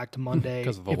then back to Monday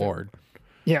Because of the if it- Lord.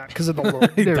 Yeah, because of the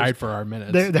Lord. He There was- died for our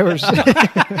minutes. There was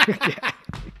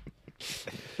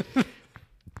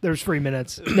there's free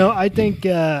minutes. No, I think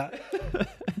I'm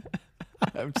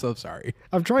so sorry.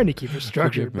 I'm trying to keep it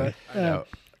structured, Forgive me. but I know.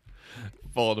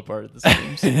 Falling apart at the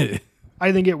seams.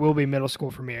 I think it will be middle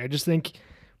school for me. I just think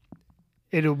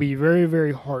it'll be very,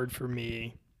 very hard for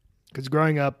me because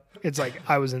growing up, it's like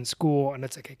I was in school and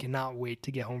it's like I cannot wait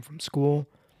to get home from school.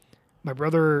 My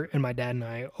brother and my dad and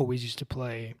I always used to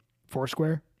play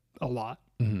Foursquare a lot.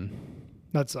 Mhm.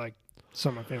 That's like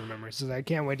some of my favorite memories. Is I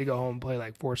can't wait to go home and play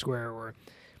like Foursquare or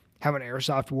have an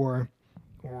airsoft war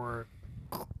or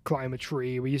climb a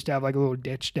tree. We used to have like a little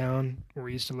ditch down where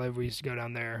we used to live. We used to go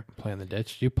down there Play in the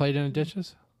ditch. You played in the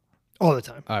ditches? all the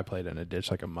time. I played in a ditch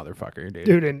like a motherfucker, dude.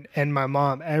 Dude, and my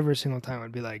mom every single time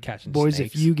would be like, Catching boys,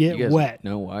 snakes. if you get You guys wet,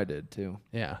 know I did too.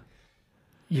 Yeah.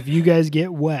 if you guys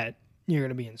get wet, you're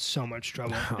gonna be in so much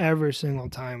trouble. Every single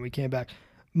time we came back,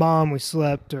 mom, we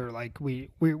slept or like we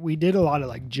did a lot of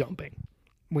like jumping.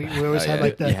 We always had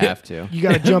like the you have to you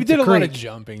gotta jump we did the a lot of creek.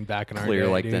 jumping back in our clear day,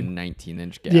 like dude. the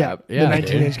 19-inch gap. Yeah, Yeah, the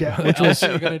 19 dude. inch gap, What which else was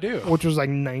are you gonna do? which was like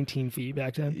 19 feet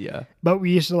back then. Yeah. But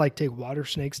we used to like take water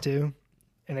snakes too.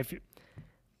 And if you,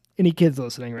 any kids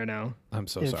listening right now, I'm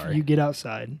so if sorry. you get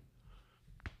outside,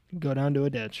 go down to a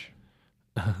ditch,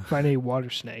 find a water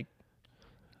snake,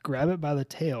 grab it by the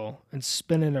tail, and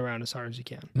spin it around as hard as you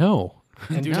can. No,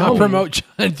 And Do tell not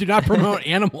me- do not promote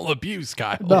animal abuse,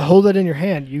 Kyle. But hold it in your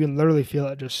hand. You can literally feel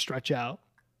it just stretch out,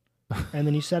 and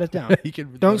then you set it down. You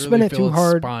can Don't spin literally it feel too its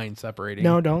hard. Spine separating.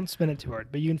 No, don't spin it too hard.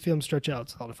 But you can feel them stretch out.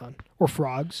 It's a lot of fun. Or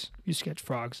frogs. You sketch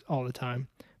frogs all the time.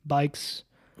 Bikes,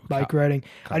 bike riding.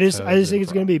 I just think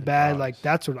it's gonna be bad. Like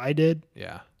that's what I did.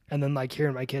 Yeah. And then like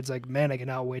hearing my kids like, man, I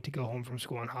cannot wait to go home from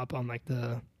school and hop on like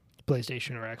the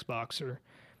PlayStation or Xbox or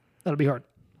that'll be hard.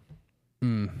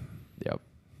 Yep.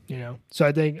 You know. So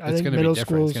I think It's going to middle be different.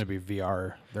 schools. It's going to be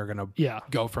VR. They're going to Yeah.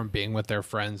 go from being with their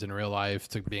friends in real life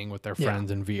to being with their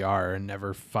friends in VR and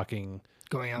never fucking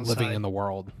Going outside. living in the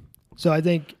world. So I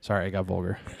think Sorry, I got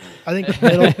vulgar.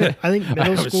 middle I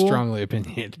was school. strongly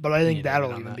opinionated. But I think opinionated that'll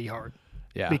on even that. be hard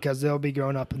Yeah. because they'll be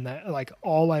growing up in that. Like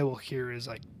all I will hear is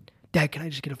like, "Dad, can I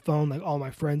just get a phone?" Like all my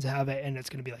friends have it, and it's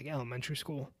gonna be like elementary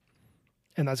school,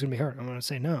 and that's gonna be hard. I'm gonna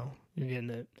say no, you're getting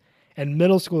it. And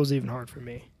middle school is even hard for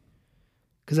me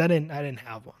because I didn't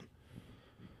have one.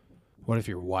 What if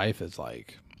your wife is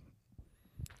like,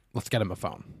 let's get him a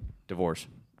phone? Divorce.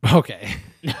 Okay.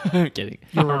 I'm kidding.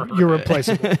 You're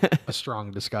replaceable. A strong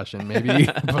discussion, maybe,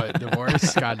 but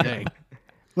divorce? God dang.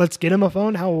 Let's get him a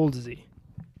phone. How old is he?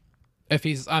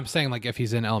 I'm saying like if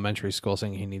he's in elementary school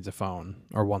saying he needs a phone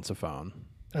or wants a phone.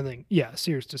 I think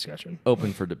serious discussion.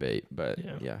 Open for debate, but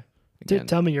Yeah. yeah. T- Again,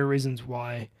 tell me your reasons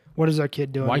why. What is our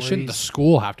kid doing? Why where shouldn't the he's-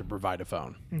 school have to provide a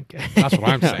phone? Okay. That's what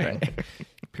I'm saying.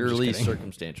 purely kidding.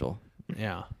 circumstantial.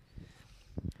 Yeah.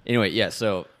 Anyway, yeah.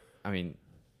 So, I mean,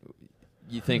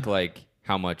 you think like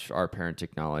how much our parents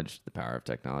acknowledge the power of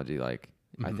technology. Like,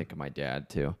 I think of my dad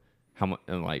too. How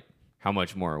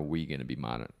much more are we going to be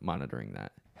monitoring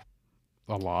that?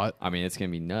 A lot. I mean, it's going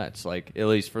to be nuts. Like, at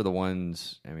least for the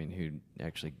ones, I mean, who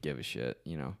actually give a shit,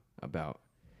 about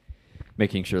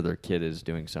making sure their kid is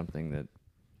doing something that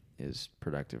is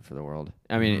productive for the world.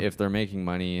 I mean, if they're making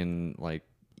money in the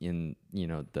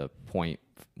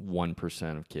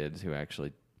 0.1% of kids who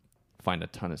actually find a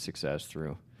ton of success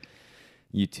through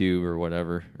YouTube or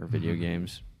whatever, or video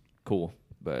games, cool.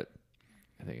 But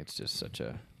I think it's just such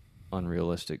a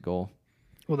unrealistic goal.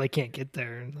 Well, they can't get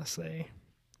there unless they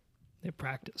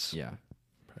practice. Yeah.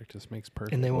 Practice makes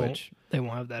perfect. And they won't Which-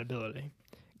 have that ability.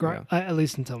 Yeah. At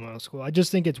least until middle school. I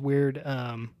just think it's weird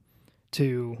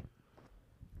to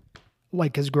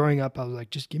like because growing up I was like,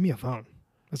 just give me a phone.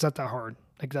 It's not that hard.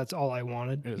 Like that's all I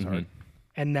wanted. It is hard.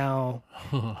 And now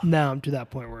I'm to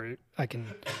that point where I can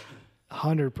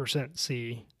 100%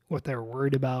 see what they're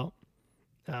worried about.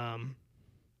 I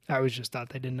always just thought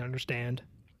they didn't understand.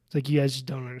 It's like you guys just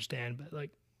don't understand, but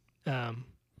like,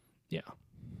 yeah,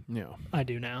 Yeah. I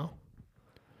do now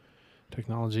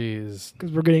Technology is,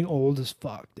 because we're getting old as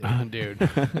fuck, dude. dude.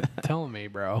 Telling me,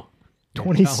 bro. You're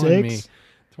 26? telling me.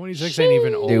 26 ain't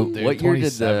even old, dude. What year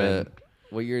 27.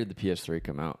 did the PS3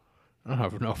 come out? I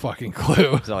have no fucking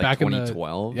clue. Was that like Back in the-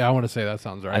 2012? Yeah, I want to say that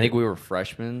sounds right. I think we were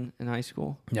freshmen in high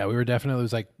school, Yeah, we were definitely, it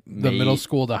was like the middle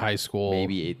school to high school.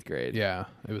 maybe 8th grade. Yeah,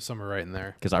 it was somewhere right in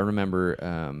there. Because I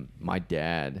remember my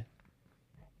dad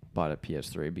bought a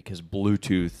PS3 because Blu-ray?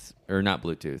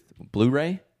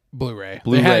 Blu-ray.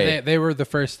 Blu-ray. They were the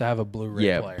first to have a Blu-ray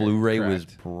Yeah, player. Blu-ray was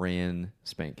Correct. brand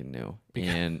spanking new,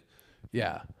 and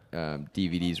Yeah.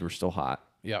 DVDs were still hot.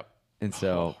 Yep. And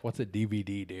so, What's a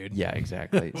DVD, dude? yeah,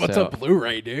 exactly. What's so, a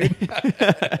Blu-ray, dude?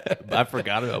 I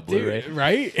forgot about Blu-ray. Dude,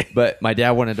 right? But my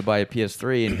dad wanted to buy a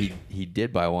PS3, and he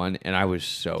did buy one, and I was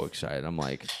so excited. I'm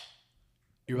like,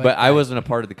 You were but like, I wasn't a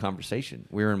part of the conversation.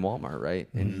 We were in Walmart, right?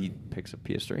 And Mm-hmm. he picks up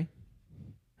PS3,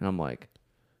 and I'm like,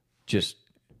 just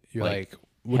you're like, like,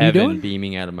 what are you heaven doing?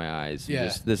 beaming out of my eyes. Yeah.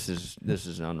 Just, this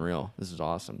is unreal. This is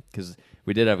awesome because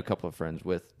we did have a couple of friends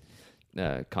with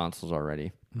consoles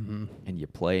already, and you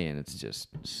play, and it's just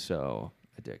so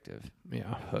addictive.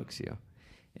 Yeah. Hooks you,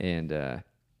 and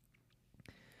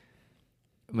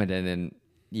my dad didn't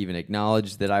even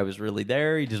acknowledge that I was really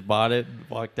there. He just bought it, and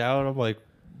walked out. I'm like,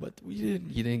 "But you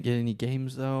didn't get any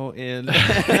games though." And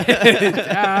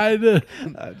Dad.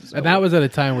 And that was at a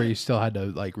time where you still had to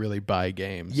like really buy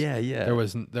games. yeah. There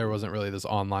wasn't really this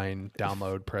online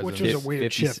download presence. Which was a weird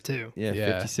 50 shift too. Yeah,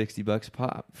 Yeah. $50, $60 a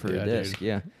pop for Yeah, a disc. dude.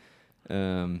 Yeah.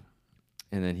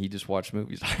 And then he just watched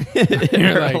movies. you're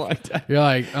for a long like, time. you're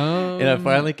like, And I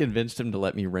finally convinced him to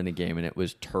let me rent a game, and it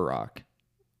was Turok.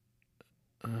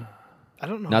 I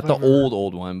don't know. Not if the I've ever-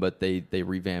 old one, but they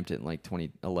revamped it in like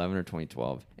 2011 or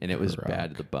 2012, and it was Turok. bad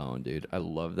to the bone, dude. I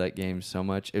love that game so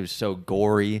much. It was so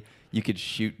gory. You could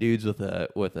shoot dudes with a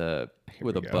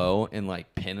we go. bow and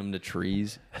like pin them to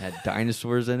trees. It had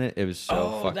dinosaurs in it. It was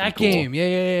so fucking that cool. game.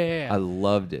 Yeah. I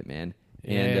loved it, man.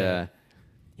 And Yeah.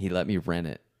 he let me rent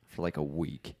it for like a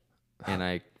week, and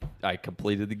I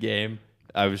completed the game.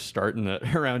 I was starting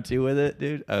around 2 with it,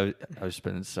 dude. I was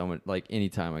spending so much, like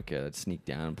anytime I could, I'd sneak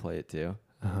down and play it too.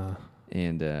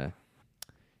 And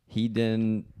he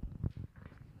didn't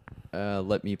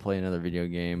let me play another video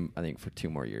game, I think, for 2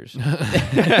 more years.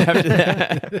 After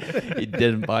that, he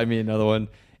didn't buy me another one.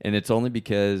 And it's only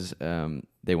because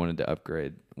they wanted to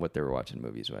upgrade what they were watching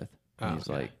movies with. And he's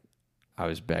like, I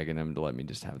was begging him to let me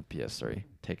just have the PS3.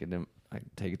 Take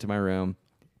it to my room.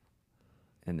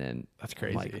 And then That's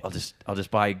crazy. Like, I'll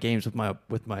just buy games with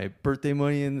my birthday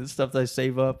money and the stuff that I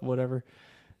save up, whatever.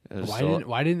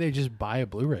 Why didn't they just buy a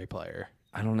Blu-ray player?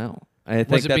 I don't know. I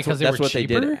think that's what they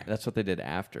did. That's what they did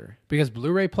after. Because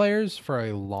Blu-ray players for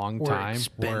a long Were time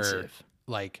expensive.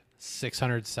 were like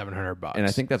 $600, $700. And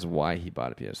I think that's why he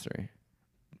bought a PS3.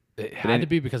 it had to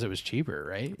be because it was cheaper,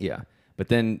 right? Yeah. But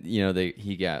then, he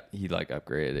like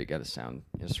upgraded it, got a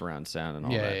surround sound and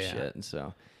all that shit. And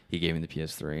so he gave me the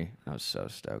PS3. I was so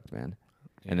stoked, man.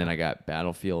 And then I got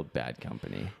Battlefield Bad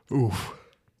Company. Oof.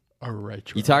 A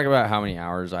retro. You talk about how many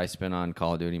hours I spent on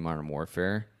Call of Duty Modern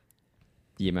Warfare.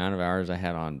 The amount of hours I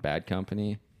had on Bad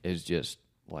Company is just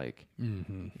like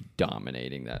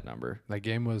dominating that number. That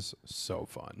game was so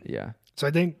fun. Yeah. So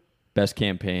I think Best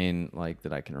campaign like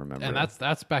that I can remember. And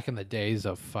that's back in the days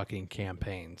of fucking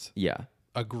campaigns. Yeah.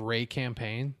 A great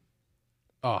campaign.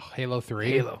 Oh, Halo 3.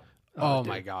 Halo. Oh dude.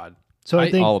 my god. So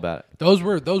I think all about it. Those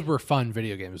were fun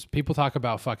video games. People talk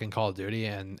about fucking Call of Duty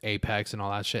and Apex and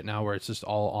all that shit now where it's just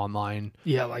all online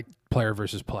like player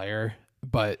versus player.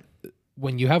 But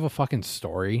when you have a fucking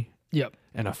story yep.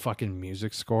 and a fucking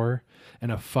music score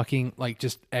and a fucking like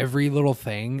just every little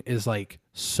thing is like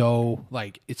so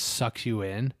like it sucks you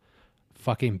in.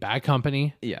 Fucking Bad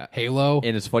Company. Yeah. Halo.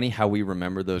 And it's funny how we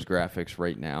remember those graphics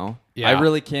right now. Yeah. I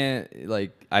really can't,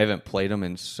 I haven't played them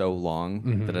in so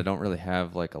long that I don't really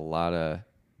have like a lot of,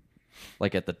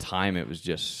 at the time it was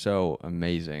just so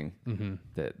amazing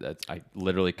that I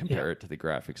literally compare it to the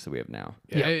graphics that we have now.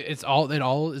 Yeah, it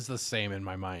all is the same in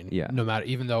my mind. Yeah. No matter,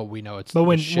 even though we know it's. But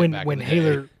when shit back in the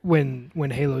Halo day.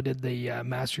 when Halo did the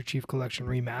Master Chief Collection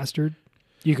remastered,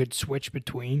 you could switch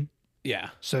between.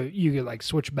 Yeah. So you could like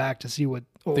switch back to see what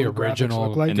old The graphics original-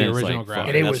 look like. And the then it's original fuck, graphics.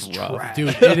 And it that's was rough. trash. Dude,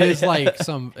 it is like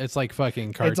it's like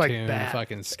fucking cartoon It's like bad.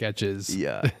 fucking sketches.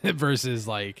 Yeah. versus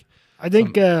like I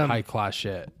think high class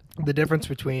shit. the difference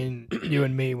between you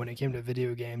and me when it came to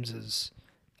video games is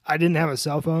I didn't have a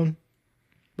cell phone,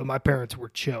 but my parents were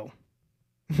chill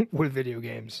with video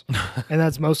games. And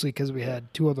that's mostly because we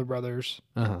had 2 older brothers.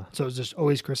 Uh-huh. So it was just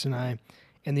always Chris and I.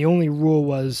 And the only rule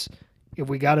was if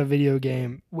we got a video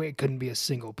game, it couldn't be a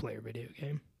single player video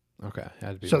game. Okay.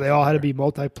 Had to be So they all had to be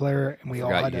multiplayer, and we all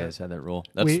Forgot had you to. guys had that rule.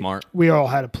 That's smart. We all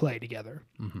had to play together,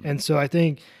 and so I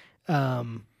think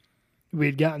we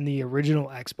had gotten the original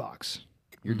Xbox.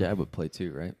 Your dad would play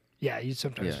too, right? Yeah, you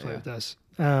sometimes Yeah, play yeah. with us.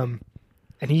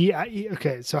 And he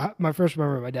okay. So my first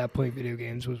memory of my dad playing video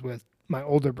games was with my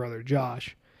older brother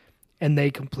Josh, and they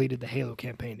completed the Halo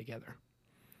campaign together.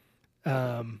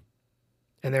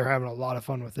 And they were having a lot of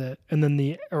fun with it. And then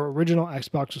the original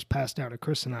Xbox was passed down to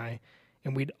Chris and I,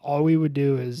 and we would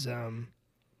do is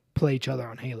play each other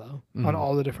on Halo on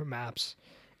all the different maps,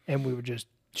 and we would just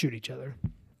shoot each other.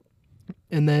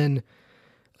 And then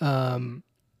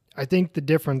I think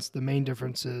the main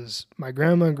difference is my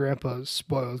grandma and grandpa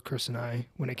spoiled Chris and I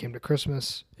when it came to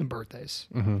Christmas and birthdays.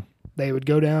 They would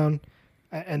go down,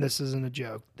 and this isn't a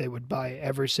joke, they would buy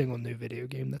every single new video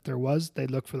game that there was.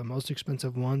 They'd look for the most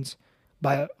expensive ones,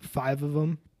 buy 5 of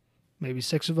them, maybe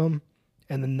 6 of them,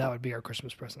 and then that would be our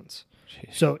Christmas presents.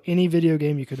 Jeez. So any video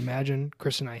game you could imagine,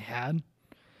 Chris and I had,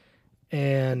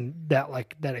 and that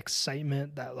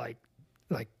excitement, that like,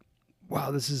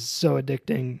 wow, this is so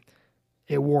addicting.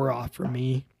 It wore off for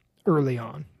me early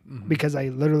on because I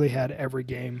literally had every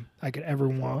game I could ever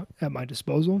want at my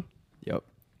disposal. Yep.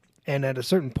 And at a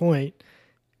certain point,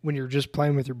 when you're just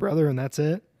playing with your brother and that's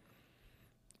it,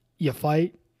 you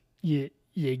fight, you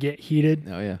get heated.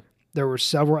 Oh yeah. There were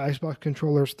several Xbox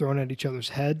controllers thrown at each other's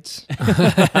heads.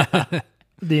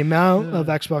 The amount of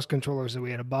Xbox controllers that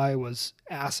we had to buy was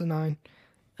asinine.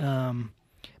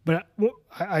 But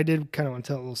I did kind of want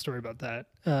to tell a little story about that.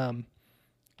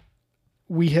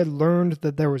 We had learned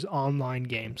that there was online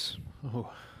games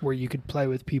where you could play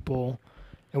with people,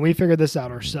 and we figured this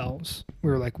out ourselves. We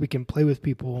were like, we can play with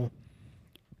people.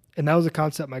 And that was a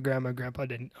concept my grandma and grandpa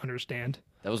didn't understand.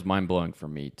 That was mind blowing for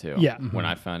me too. Yeah. When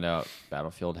I found out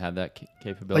Battlefield had that Like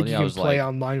capability, you I can was play like,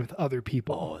 online with other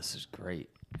people. "Oh, this is great."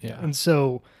 Yeah. And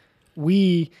so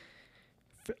we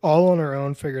all on our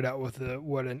own figured out what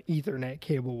an Ethernet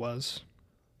cable was.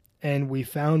 And we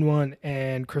found one,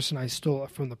 and Chris and I stole it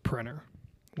from the printer.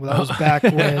 Well, that was back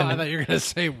when. I thought you were gonna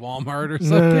say Walmart or No,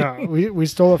 something. no, no. We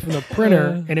stole it from the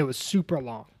printer, and it was super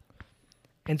long.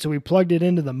 And so we plugged it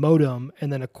into the modem,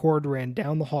 and then a cord ran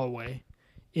down the hallway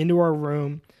into our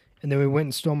room, and then we went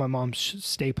and stole my mom's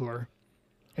stapler,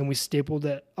 and we stapled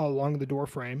it along the door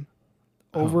frame,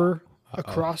 over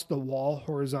across the wall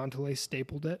horizontally,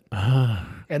 stapled it,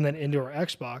 and then into our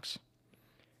Xbox.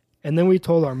 And then we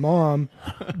told our mom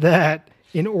that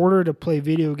in order to play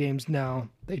video games now,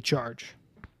 they charge.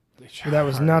 Well, that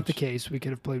was not the case. We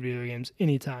could have played video games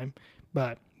anytime,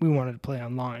 but we wanted to play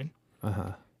online.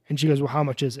 And she goes, well, how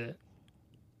much is it?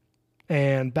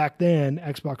 And back then,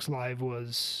 Xbox Live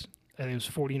was, I think it was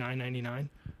 $49.99,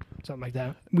 something like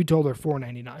that. We told her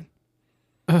 $4.99.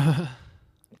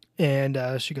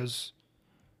 And she goes,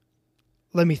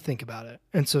 let me think about it.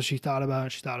 And so she thought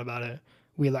about it.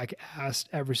 We like asked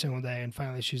every single day. And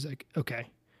finally she's like, okay.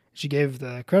 She gave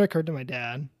the credit card to my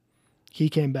dad. He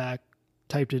came back,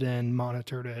 typed it in,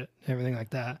 monitored it, everything like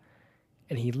that.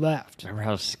 And he left. Remember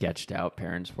how sketched out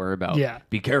parents were about? Yeah.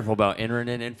 Be careful about entering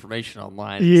in information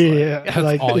online. Yeah, That's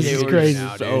like all this you is do crazy.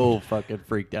 now, dude. So fucking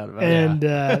freaked out about it.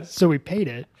 And so we paid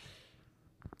it.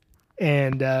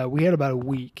 And we had about a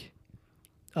week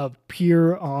of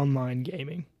pure online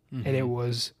gaming. And it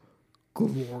was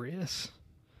glorious.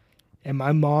 And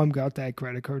my mom got that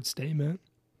credit card statement.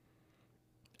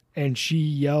 And she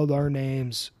yelled our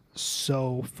names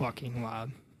so fucking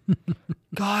loud.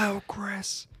 Kyle,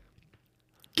 Chris,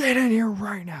 get in here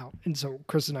right now. And so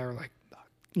Chris and I were like,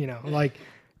 you know, like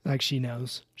she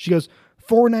knows. She goes,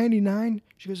 $4.99?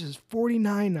 She goes, it's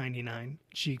 $49.99.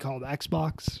 She called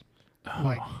Xbox,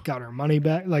 like got her money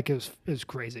back. Like it was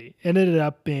crazy. It ended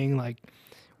up being like,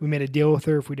 we made a deal with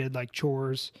her if we did like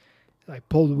chores, like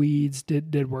pulled weeds,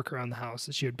 did work around the house,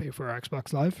 that she would pay for our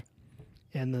Xbox Live.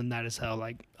 And then that is how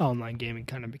like online gaming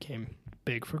kind of became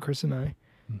big for Chris and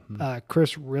I.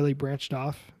 Chris really branched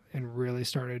off and really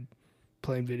started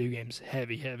playing video games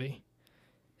heavy.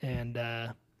 And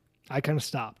I kind of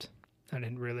stopped. I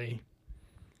didn't really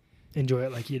enjoy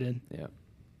it like you did. Yeah.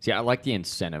 See, I like the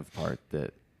incentive part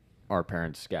that our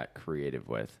parents got creative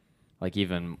with. Like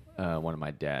even one of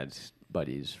my dad's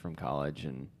buddies from college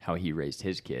and how he raised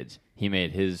his kids. He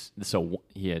made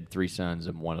he had 3 sons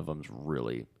and one of them's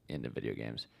really into video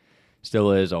games.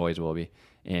 Still is, always will be.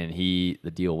 And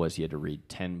the deal was he had to read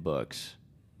 10 books.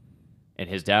 And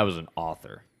his dad was an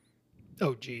author.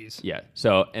 Oh, geez. Yeah.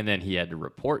 So, and then he had to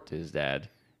report to his dad.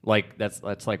 Like, that's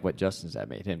like what Justin's dad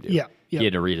made him do. Yeah. He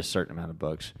had to read a certain amount of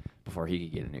books before he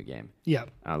could get a new game. Yeah.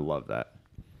 I love that.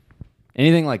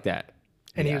 Anything like that.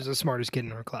 And he Yeah. was the smartest kid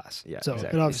in our class. Yeah, So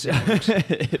exactly. it obviously works.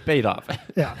 It paid off.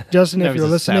 Yeah. Justin, Now if he's you're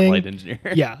a listening. satellite engineer.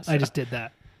 Yeah, So- I just did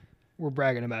that. We're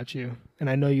bragging about you. And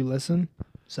I know you listen.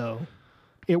 So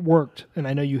it worked. And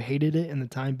I know you hated it in the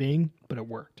time being, but it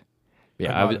worked.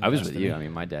 Yeah, My I mom was with invested you. in I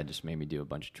mean, my dad just made me do a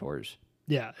bunch of chores.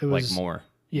 Yeah. It was Like more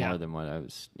yeah. than what I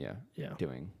was Yeah.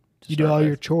 doing. to You do start all with.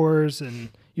 your chores and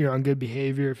you're on good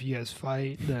behavior. If you guys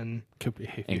fight, then Good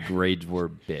behavior. And grades were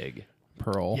big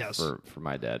Pearl. yes. for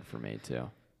my dad, for me too.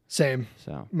 Same.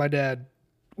 So My dad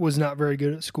was not very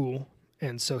good at school,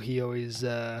 and so he always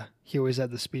had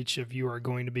the speech of "You are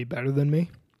going to be better than me,"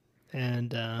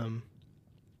 and I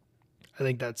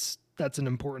think that's an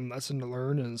important lesson to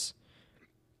learn is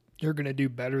you're going to do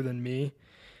better than me,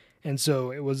 and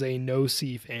so it was a no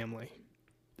C family.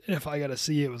 And if I got a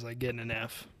C, it was like getting an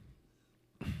F.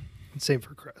 And same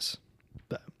for Chris,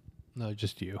 but No,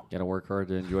 just you. got to work hard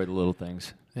to enjoy the little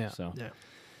things. Yeah. So yeah.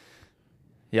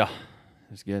 yeah,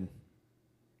 it's good.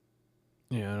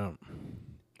 Yeah, I don't.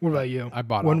 What about you? I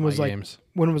bought When all was my like games.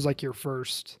 when was like your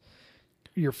first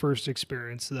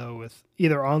experience though with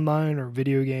either online or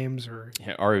video games or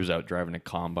Yeah, Ari was out driving a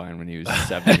combine when he was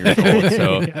 7 years old.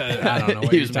 So I don't know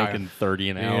what he you're was talking. making 30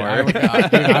 an Dude, hour.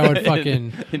 I would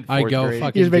fucking. In I fourth go grade.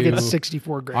 fucking. he was making do-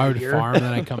 64 grand I a would year? farm,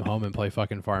 then I come home and play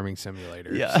fucking Farming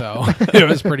Simulator. Yeah. So it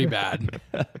was pretty bad.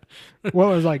 What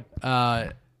was like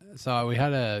So we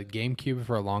had a GameCube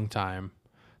for a long time.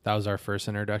 That was our first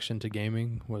introduction to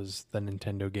gaming. Was the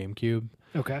Nintendo GameCube.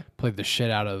 okay. Played the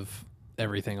shit out of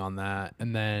everything on that,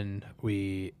 and then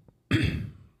we.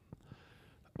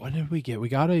 What did we get? We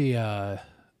got a.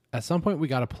 At some point, we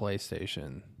got a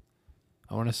PlayStation.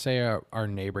 I want to say our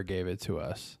neighbor gave it to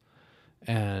us,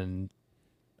 and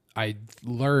I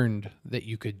learned that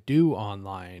you could do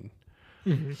online.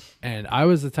 And I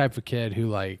was the type of kid who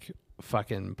like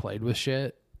fucking played with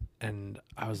shit, and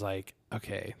I was like,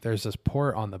 okay, there's this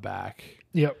port on the back.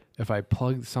 Yep. If I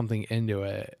plugged something into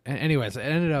it, and anyways, it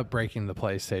ended up breaking the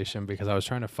PlayStation because I was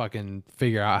trying to fucking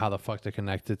figure out how the fuck to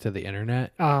connect it to the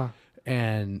internet,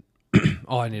 and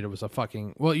all I needed was a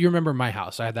fucking. Well, you remember my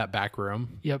house? I had that back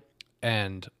room, Yep.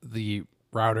 and the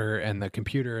router and the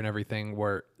computer and everything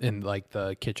were in like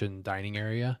the kitchen dining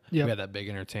area. Yep. We had that big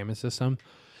entertainment system,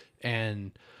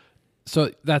 and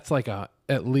so that's like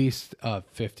at least a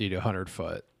 50 to 100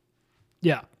 foot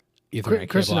Yeah. Ethernet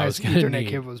Chris cable and I I's was gonna Ethernet need.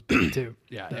 cable was big too.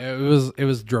 Yeah, it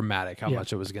was dramatic how Yeah.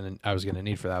 much I was gonna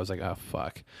need for that. I was like, oh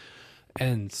fuck.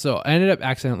 And so I ended up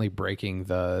accidentally breaking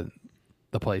the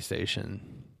PlayStation.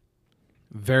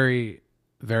 Very,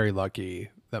 very lucky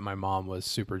that my mom was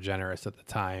super generous at the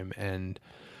time, and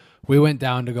we went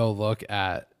down to go look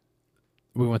at.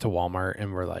 We went to Walmart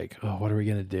and we're like, oh, what are we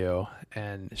gonna do?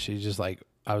 And she's just like,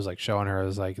 I was like showing her. I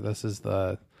was like, this is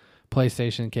the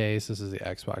PlayStation case. This is the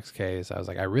Xbox case. I was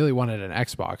like, I really wanted an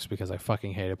Xbox because I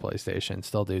fucking hated PlayStation.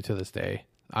 Still do to this day.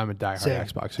 I'm a diehard Same.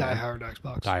 Xbox fan. Diehard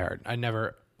Xbox. Diehard. I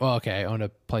never. Well, okay. I owned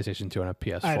a PlayStation 2 and a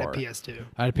PS4. I had a PS2.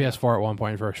 I had a PS4 at one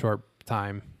point for a short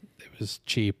time. It was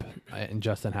cheap, and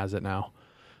Justin has it now.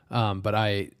 But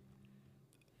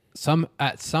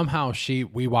somehow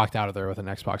we walked out of there with an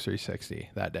Xbox 360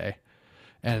 that day,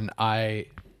 and I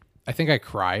think I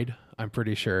cried. I'm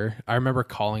pretty sure. I remember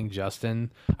calling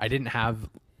Justin. I didn't have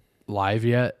Live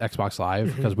yet, Xbox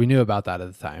Live, because we knew about that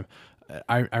at the time.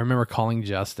 I remember calling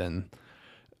Justin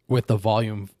with the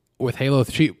volume with Halo.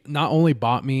 She not only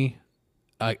bought me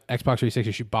Xbox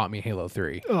 360, she bought me Halo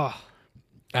 3 Oh,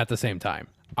 at the same time.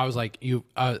 I was like,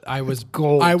 I was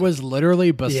gold. I was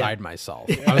literally beside myself.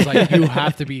 I was like, you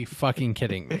have to be fucking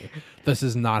kidding me. This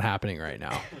is not happening right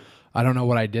now. I don't know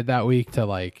what I did that week to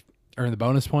like earn the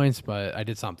bonus points, but I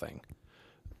did something.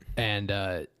 And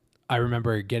I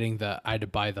remember I had to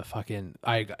buy the fucking,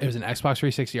 it was an Xbox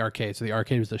 360 arcade. So the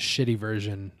arcade was the shitty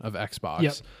version of Xbox.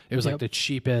 Yep. It was like the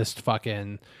cheapest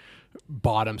fucking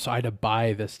bottom. So I had to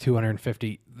buy this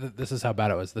 250, this is how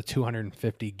bad it was, the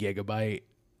 250 gigabyte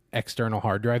external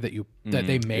hard drive that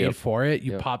they made for it.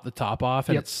 You pop the top off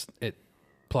and it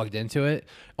plugged into it.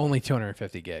 Only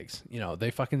 250 gigs. You know,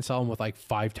 they fucking sell them with like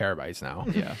 5 terabytes now.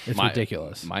 Yeah. It's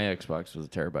ridiculous. My Xbox was a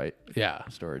terabyte Yeah.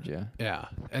 storage, yeah. Yeah.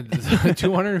 And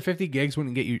 250 gigs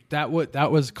wouldn't get you that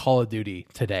was Call of Duty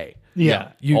today.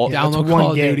 yeah. You All- download that's one Call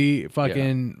of game. Duty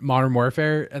fucking Modern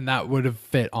Warfare and that would have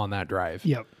fit on that drive.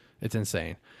 Yep. It's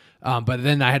insane. But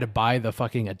then I had to buy the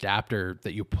fucking adapter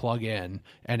that you plug in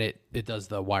and it does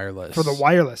the wireless. For the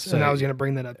wireless. So- and I was going to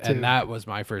bring that up too. And that was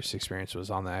my first experience was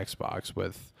on the Xbox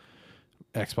with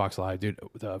Xbox Live. Dude,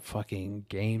 the fucking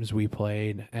games we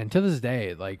played. And to this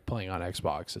day, like playing on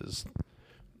Xbox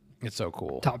it's so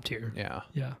cool. Top tier. Yeah.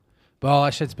 Yeah. But all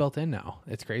that shit's built in now.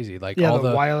 It's crazy. Like Yeah, all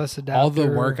the wireless adapter. all the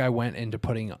work I went into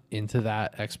putting into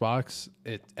that Xbox,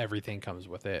 everything comes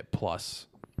with it plus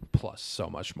so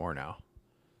much more now.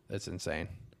 It's insane.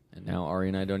 And now Ari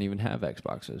and I don't even have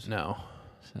Xboxes. No.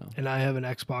 So And I have an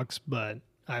Xbox, but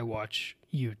I watch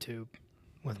YouTube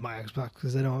with my Xbox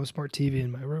because I don't have a smart TV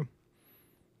in my room.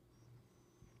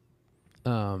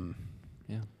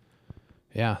 yeah.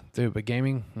 Yeah, dude, but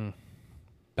gaming,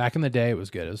 back in the day, it was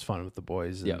good. It was fun with the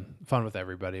boys and Yeah. fun with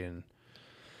everybody and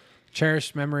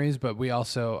cherished memories. But we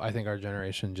also, I think our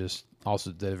generation just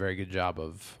also did a very good job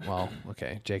of, well,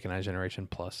 okay, Jake and I generation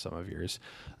plus some of yours.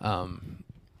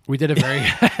 We did a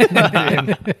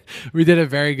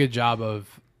very good job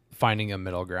of finding a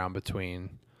middle ground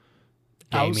between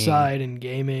gaming, Outside and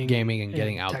gaming. and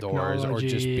getting outdoors or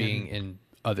just technology being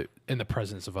in the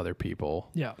presence of other people.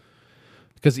 Yeah.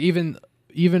 Because even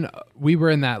we were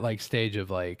in that like stage of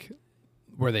like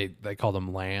where they call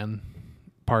them LAN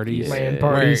parties, LAN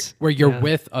parties. where you're Yeah.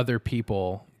 with other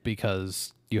people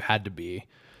because you had to be.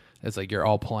 It's like you're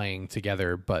all playing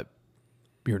together, but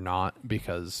you're not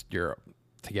because you're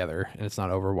together and it's not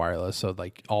over wireless. So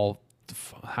like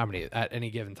how many at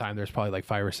any given time? There's probably like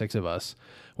 5 or 6 of us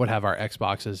would have our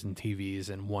Xboxes and TVs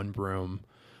in one room,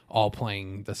 all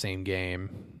playing the same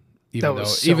game.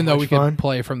 Even though we fun. could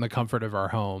play from the comfort of our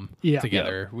home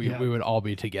together, we would all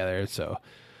be together. So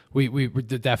we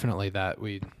did definitely that.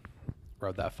 We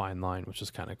rode that fine line, which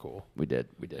is kind of cool. We did.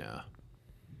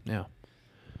 Yeah.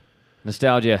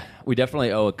 Nostalgia. We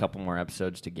definitely owe a couple more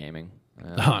episodes to gaming.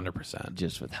 100%.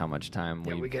 Just with how much time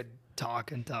Yeah, we could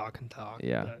talk and talk and talk.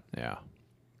 Yeah. but Yeah.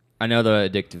 I know the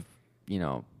addictive,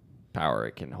 power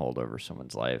it can hold over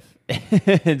someone's life.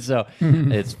 And so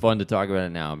it's fun to talk about it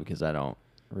now because I don't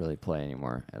really play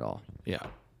anymore at all. Yeah.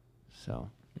 So,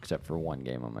 except for one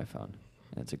game on my phone.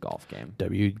 And it's a golf game.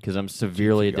 W. Because I'm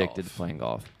severely Golf. addicted to playing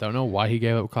golf. Don't know why he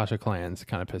gave up Clash of Clans. It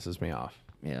kind of pisses me off.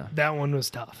 Yeah. That one was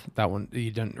tough. That one,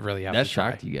 you didn't really have That to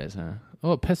try. shocked you guys, huh?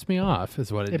 Oh, it pissed me off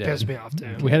is what it It did. pissed me off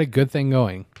too. We had a good thing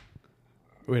going.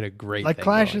 We had a great Like thing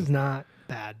Clash going. is not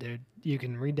bad, dude. You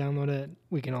can re-download it.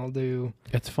 We can all do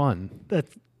It's fun that.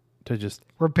 to just...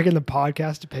 We're picking the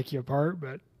podcast to pick you apart,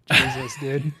 but Jesus,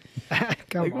 dude.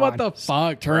 Come Like, on. what the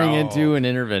fuck? Turning bro? into an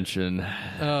intervention.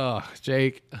 Oh,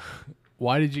 Jake,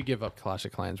 why did you give up Clash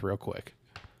of Clans real quick?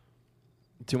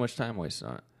 Too much time wasted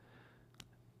on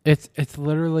it. It's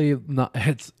literally not.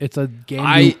 It's a game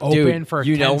I- you open dude, for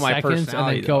you 10 know my seconds and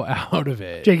personality, then go out of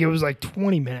it. Jake, it was like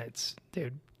 20 minutes,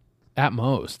 dude. At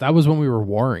most, that was when we were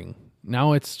warring.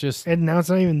 Now it's just And now it's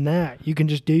not even that. You can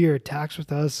just do your attacks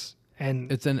with us,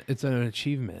 and it's an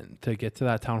achievement to get to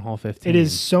that Town Hall 15. it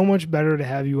is so much better to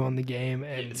have you on the game.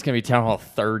 And It's gonna be Town Hall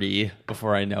 30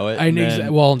 before I know it. I and know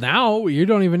then- well, now you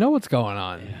don't even know what's going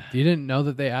on. You didn't know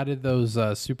that they added those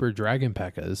super dragon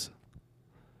P.E.K.K.A.s.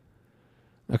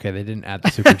 Okay, they didn't add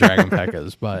the super dragon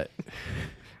P.E.K.K.A.s, but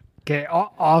okay,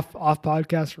 off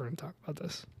podcast, we're gonna talk about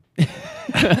this.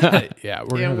 yeah,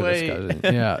 we're Can't gonna wait. discuss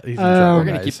it. Yeah, he's in We're trouble, We're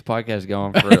gonna guys. keep the podcast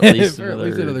going for at least For at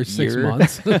least another 6 year.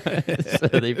 months. So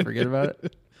they forget about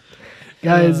it.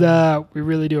 Guys, we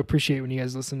really do appreciate when you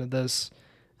guys listen to this.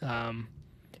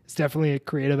 It's definitely a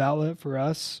creative outlet for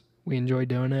us. We enjoy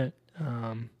doing it.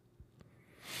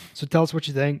 So tell us what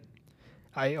you think.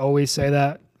 I always say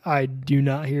that. I do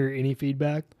not hear any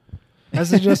feedback.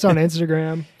 Message us on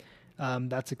Instagram.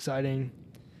 That's exciting.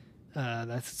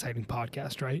 That's exciting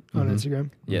podcast, right? On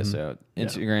Instagram. Yeah, Mhm. so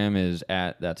Instagram is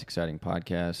at That's Exciting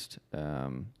Podcast.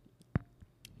 And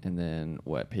then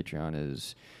Patreon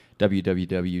is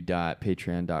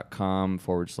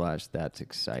www.patreon.com/That's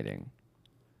Exciting.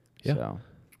 Yeah. So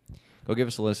go give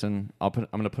us a listen. I'm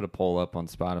going to put a poll up on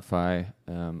Spotify.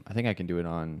 I think I can do it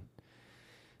on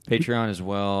Patreon as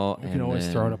well. You can always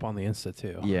throw it up on the Insta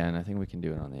too. Yeah, and I think we can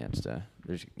do it on the Insta.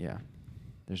 There's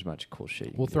a bunch of cool shit.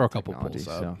 you We'll can throw do a with couple technology,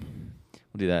 polls up. So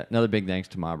we'll do that. Another big thanks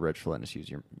to Mob Rich for letting us use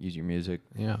your music.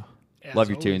 Yeah. Love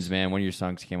your tunes, man. One of your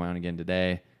songs came on again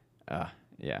today.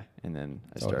 Yeah, and then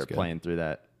I It's always started good. playing through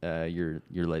that your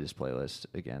latest playlist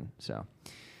again. So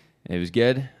it was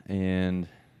good, and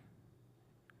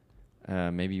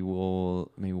maybe we'll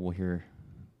hear.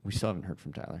 We still haven't heard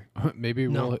from Tyler. maybe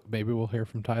No. we'll hear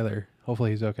from Tyler. Hopefully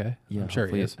he's okay. I'm sure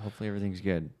he hopefully- is. Hopefully everything's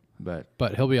good. But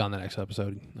But he'll be on the next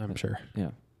episode, I'm sure.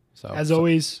 yeah, So As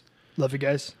always, love you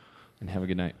guys. and have a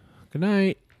good night good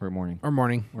night or morning. or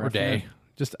morning or afternoon. day.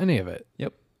 Just any of it.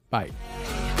 Yep. Bye.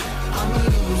 I'm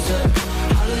a loser.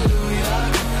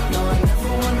 Hallelujah.